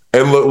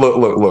 And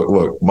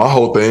look, my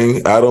whole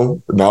thing,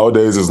 Adam,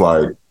 nowadays is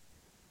like,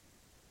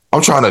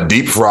 I'm trying to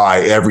deep fry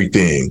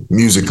everything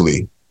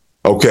musically.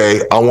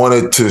 Okay. I want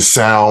it to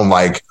sound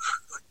like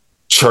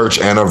church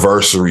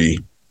anniversary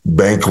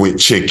banquet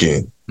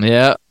chicken.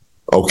 Yeah.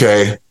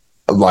 Okay.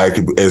 Like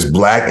as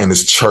black and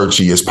as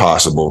churchy as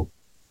possible.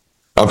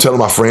 I'm telling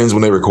my friends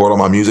when they record on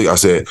my music, I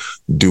said,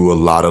 do a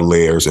lot of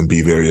layers and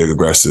be very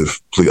aggressive.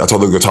 Please. I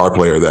told the guitar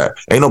player that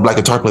ain't no black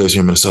guitar players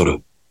here in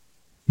Minnesota.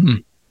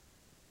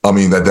 I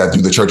mean, that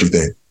do the churchy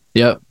thing.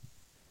 Yep.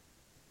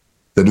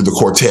 That do the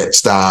quartet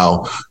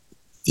style,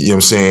 you know what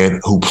I'm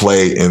saying, who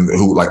play and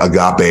who like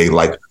Agape,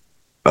 like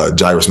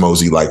Jairus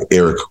Mosey, like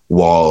Eric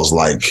Walls,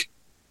 like,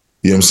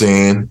 you know what I'm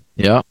saying?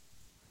 Yeah.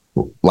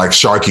 Like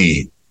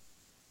Sharky.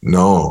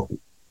 No.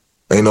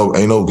 Ain't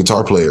no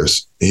guitar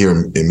players here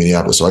in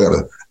Minneapolis. So I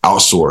gotta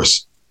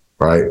outsource,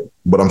 right?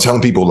 But I'm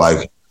telling people,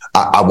 like,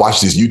 I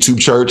watched this YouTube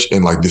church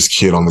and like this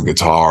kid on the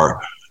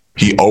guitar,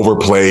 he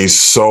overplays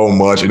so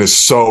much and it's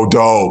so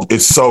dope.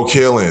 It's so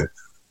killing.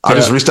 I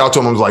just reached out to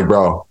him. I was like,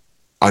 bro,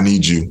 I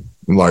need you.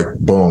 I'm like,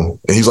 boom.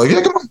 And he's like,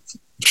 yeah, come on.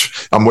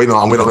 I'm waiting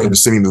on him to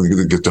send me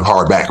the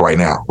guitar back right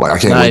now. Like, I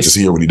can't wait to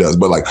hear what he does.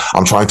 But like,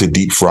 I'm trying to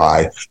deep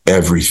fry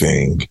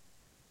everything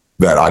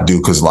that I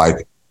do. Cause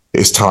like,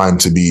 it's time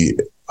to be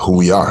who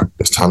we are.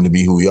 It's time to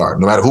be who we are.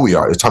 No matter who we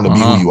are, it's time to be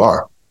who you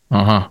are.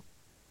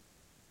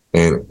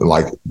 And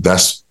like,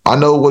 I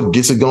know what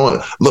gets it going.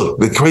 Look,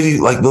 the crazy,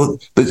 like,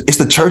 it's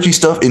the churchy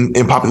stuff in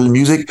popular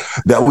music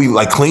that we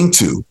like cling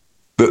to.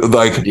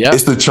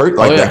 It's the church,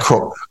 like that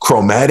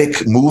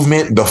chromatic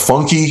movement, the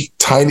funky,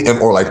 tiny,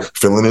 or like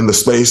filling in the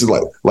spaces,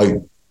 like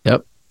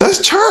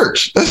that's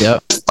church.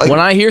 That's, like, when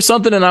I hear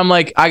something and I'm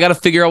like, I got to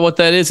figure out what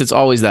that is, it's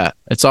always that.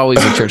 It's always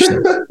the church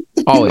thing.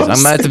 Always.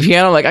 I'm at the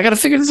piano, like, I got to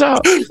figure this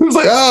out. It's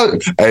like, oh,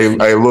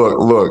 hey,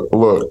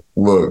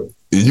 look.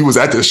 You was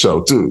at this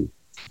show too.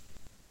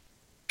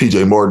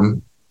 PJ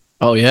Morton.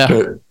 Oh yeah.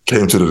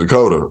 Came to the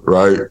Dakota,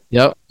 right?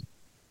 Yep.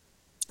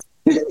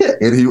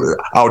 And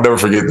I'll never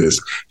forget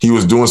this. He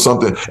was doing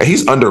something, and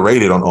he's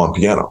underrated on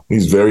piano.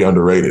 He's very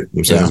underrated. You know what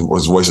I'm saying?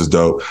 His voice is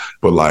dope,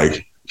 but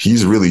like,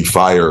 he's really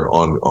fire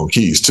on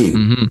keys too.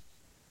 Mm-hmm.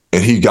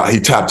 And he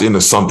tapped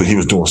into something. He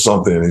was doing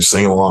something and he's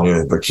singing along,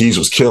 and the keys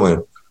was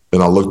killing.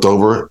 And I looked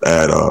over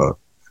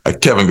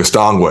at Kevin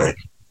Gastangwe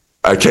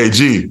at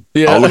KG.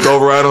 Yeah. I looked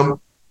over at him.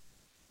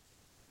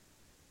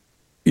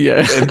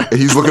 Yeah. And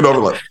he's looking over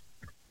like,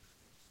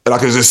 and I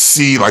could just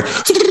see like,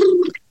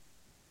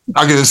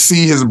 I can just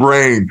see his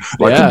brain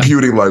like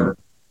computing like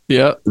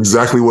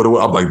exactly what it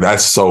was. I'm like,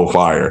 that's so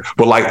fire.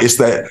 But like, it's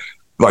that,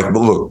 like,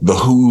 look, the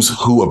who's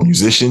who of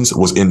musicians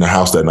was in the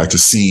house that night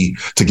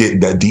to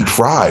get that deep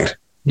fried,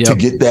 to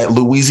get that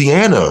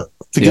Louisiana,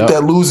 get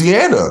that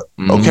Louisiana,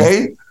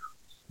 okay?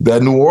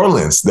 That New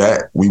Orleans,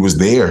 that we was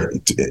there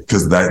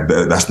because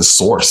that's the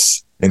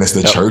source, and it's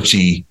the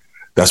churchy.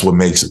 That's what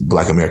makes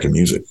Black American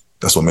music.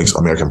 That's what makes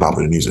American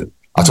popular music.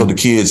 I told the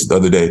kids the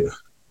other day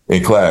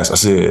in class, I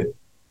said,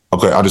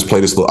 okay, I'll just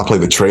play this. I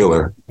played the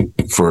trailer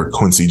for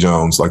Quincy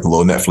Jones, like the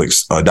little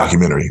Netflix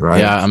documentary, right?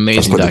 Yeah,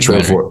 amazing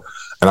documentary. For it.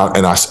 And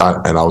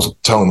I was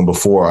telling them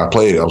before I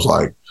played it, I was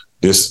like,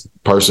 this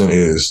person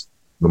is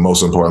the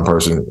most important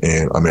person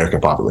in American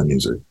popular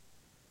music.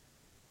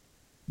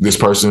 This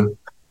person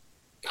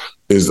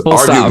is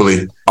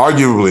arguably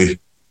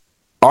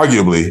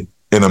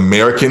in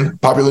American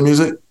popular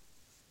music,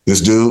 this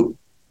dude,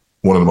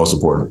 one of the most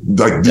important.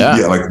 Like,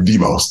 like the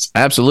most.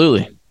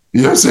 Absolutely.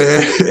 You know what I'm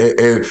saying?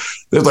 And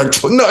they're like,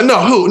 no, I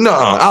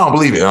don't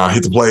believe it. And I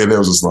hit the play, and it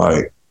was just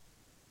like,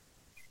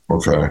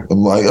 okay. I'm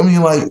like, I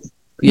mean, like,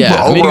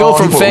 yeah. I mean, to go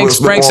from Frank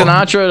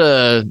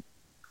Sinatra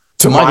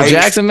to Michael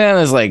Jackson, man,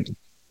 is like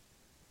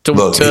to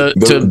Will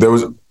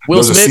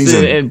Smith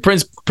and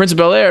Prince of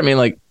Bel-Air. I mean,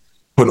 like,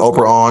 putting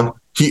Oprah on.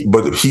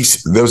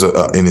 There was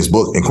in his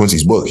book, in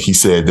Quincy's book, he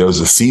said there was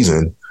a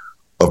season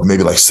of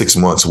maybe like 6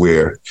 months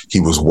where he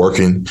was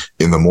working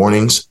in the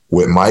mornings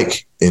with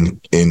Mike in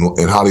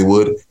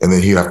Hollywood, and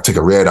then he'd have to take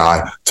a red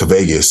eye to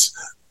Vegas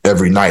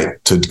every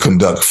night to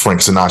conduct Frank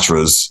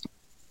Sinatra's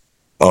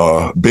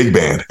big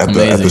band at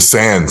the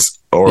Sands.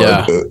 Or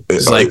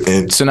it's like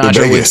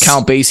Sinatra with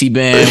Count Basie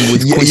band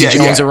with Quincy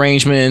Jones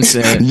arrangements.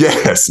 And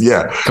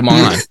come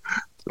on,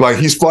 like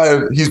he's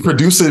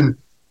producing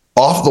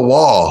Off the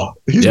Wall.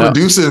 He's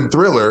producing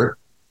Thriller.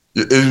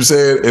 You know what I'm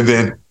saying? And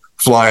then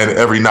flying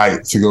every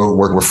night to go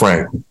work with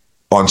Frank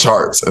on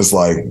charts. It's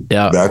like,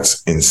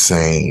 that's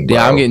insane, bro.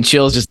 Yeah, I'm getting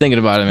chills just thinking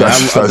about it, man.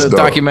 The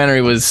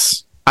documentary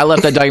was, I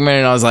left that documentary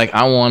and I was like,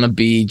 I want to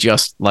be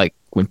just like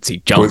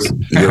Quincy Jones. You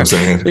know what I'm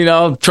saying? You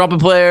know, trumpet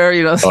player,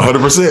 you know.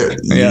 100%.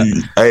 Yeah.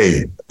 You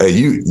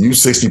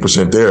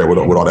 60% there with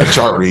all that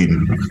chart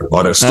reading,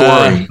 all that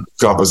scoring,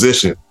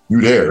 composition.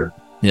 You there.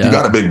 Yeah. You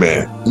got a big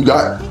band. You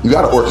got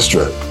an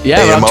orchestra.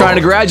 Yeah, but I'm trying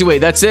to graduate.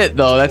 That's it,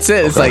 though. That's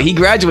it. It's like he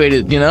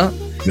graduated, you know?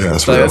 Yeah,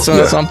 that's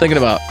what I'm thinking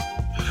about.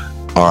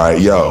 All right,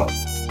 yo.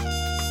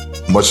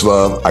 Much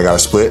love. I got to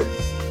split.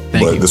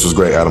 Thank you. This was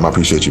great, Adam. I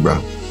appreciate you, bro.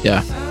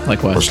 Yeah,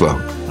 likewise. Much love.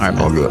 All right,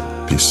 man. All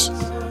good. Peace.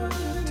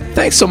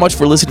 Thanks so much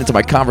for listening to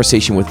my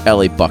conversation with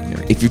L.A.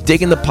 Buckner. If you're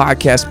digging the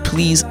podcast,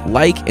 please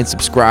like and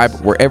subscribe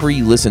wherever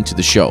you listen to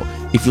the show.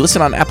 If you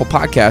listen on Apple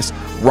Podcasts,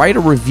 write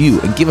a review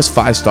and give us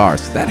 5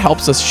 stars. That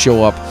helps us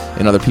show up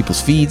in other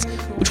people's feeds,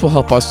 which will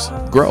help us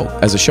grow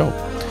as a show.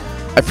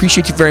 I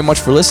appreciate you very much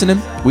for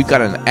listening. We've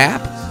got an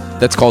app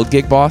that's called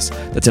Gig Boss.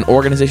 That's an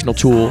organizational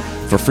tool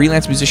for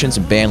freelance musicians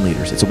and band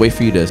leaders. It's a way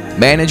for you to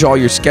manage all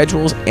your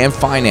schedules and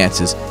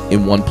finances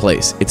in one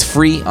place. It's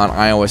free on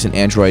iOS and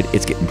Android.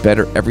 It's getting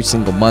better every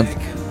single month.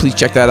 Please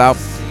check that out.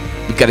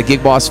 We've got a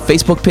Gig Boss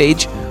Facebook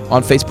page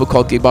on Facebook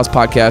called Gig Boss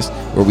Podcast,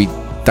 where we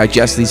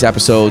digest these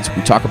episodes.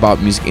 We talk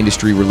about music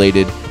industry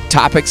related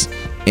topics,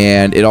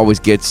 and it always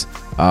gets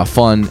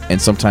fun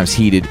and sometimes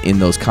heated in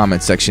those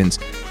comment sections.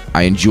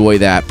 I enjoy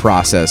that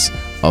process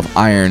of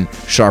iron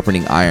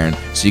sharpening iron,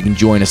 so you can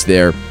join us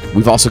there.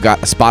 We've also got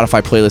a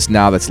Spotify playlist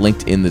now that's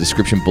linked in the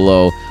description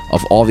below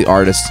of all the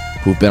artists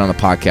who've been on the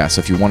podcast. So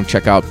if you want to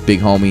check out Big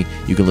Homie,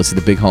 you can listen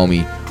to Big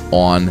Homie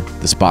on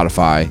the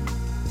Spotify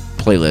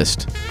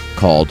playlist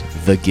called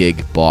The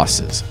Gig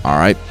Bosses. All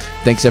right.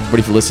 Thanks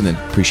everybody for listening.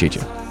 Appreciate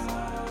you.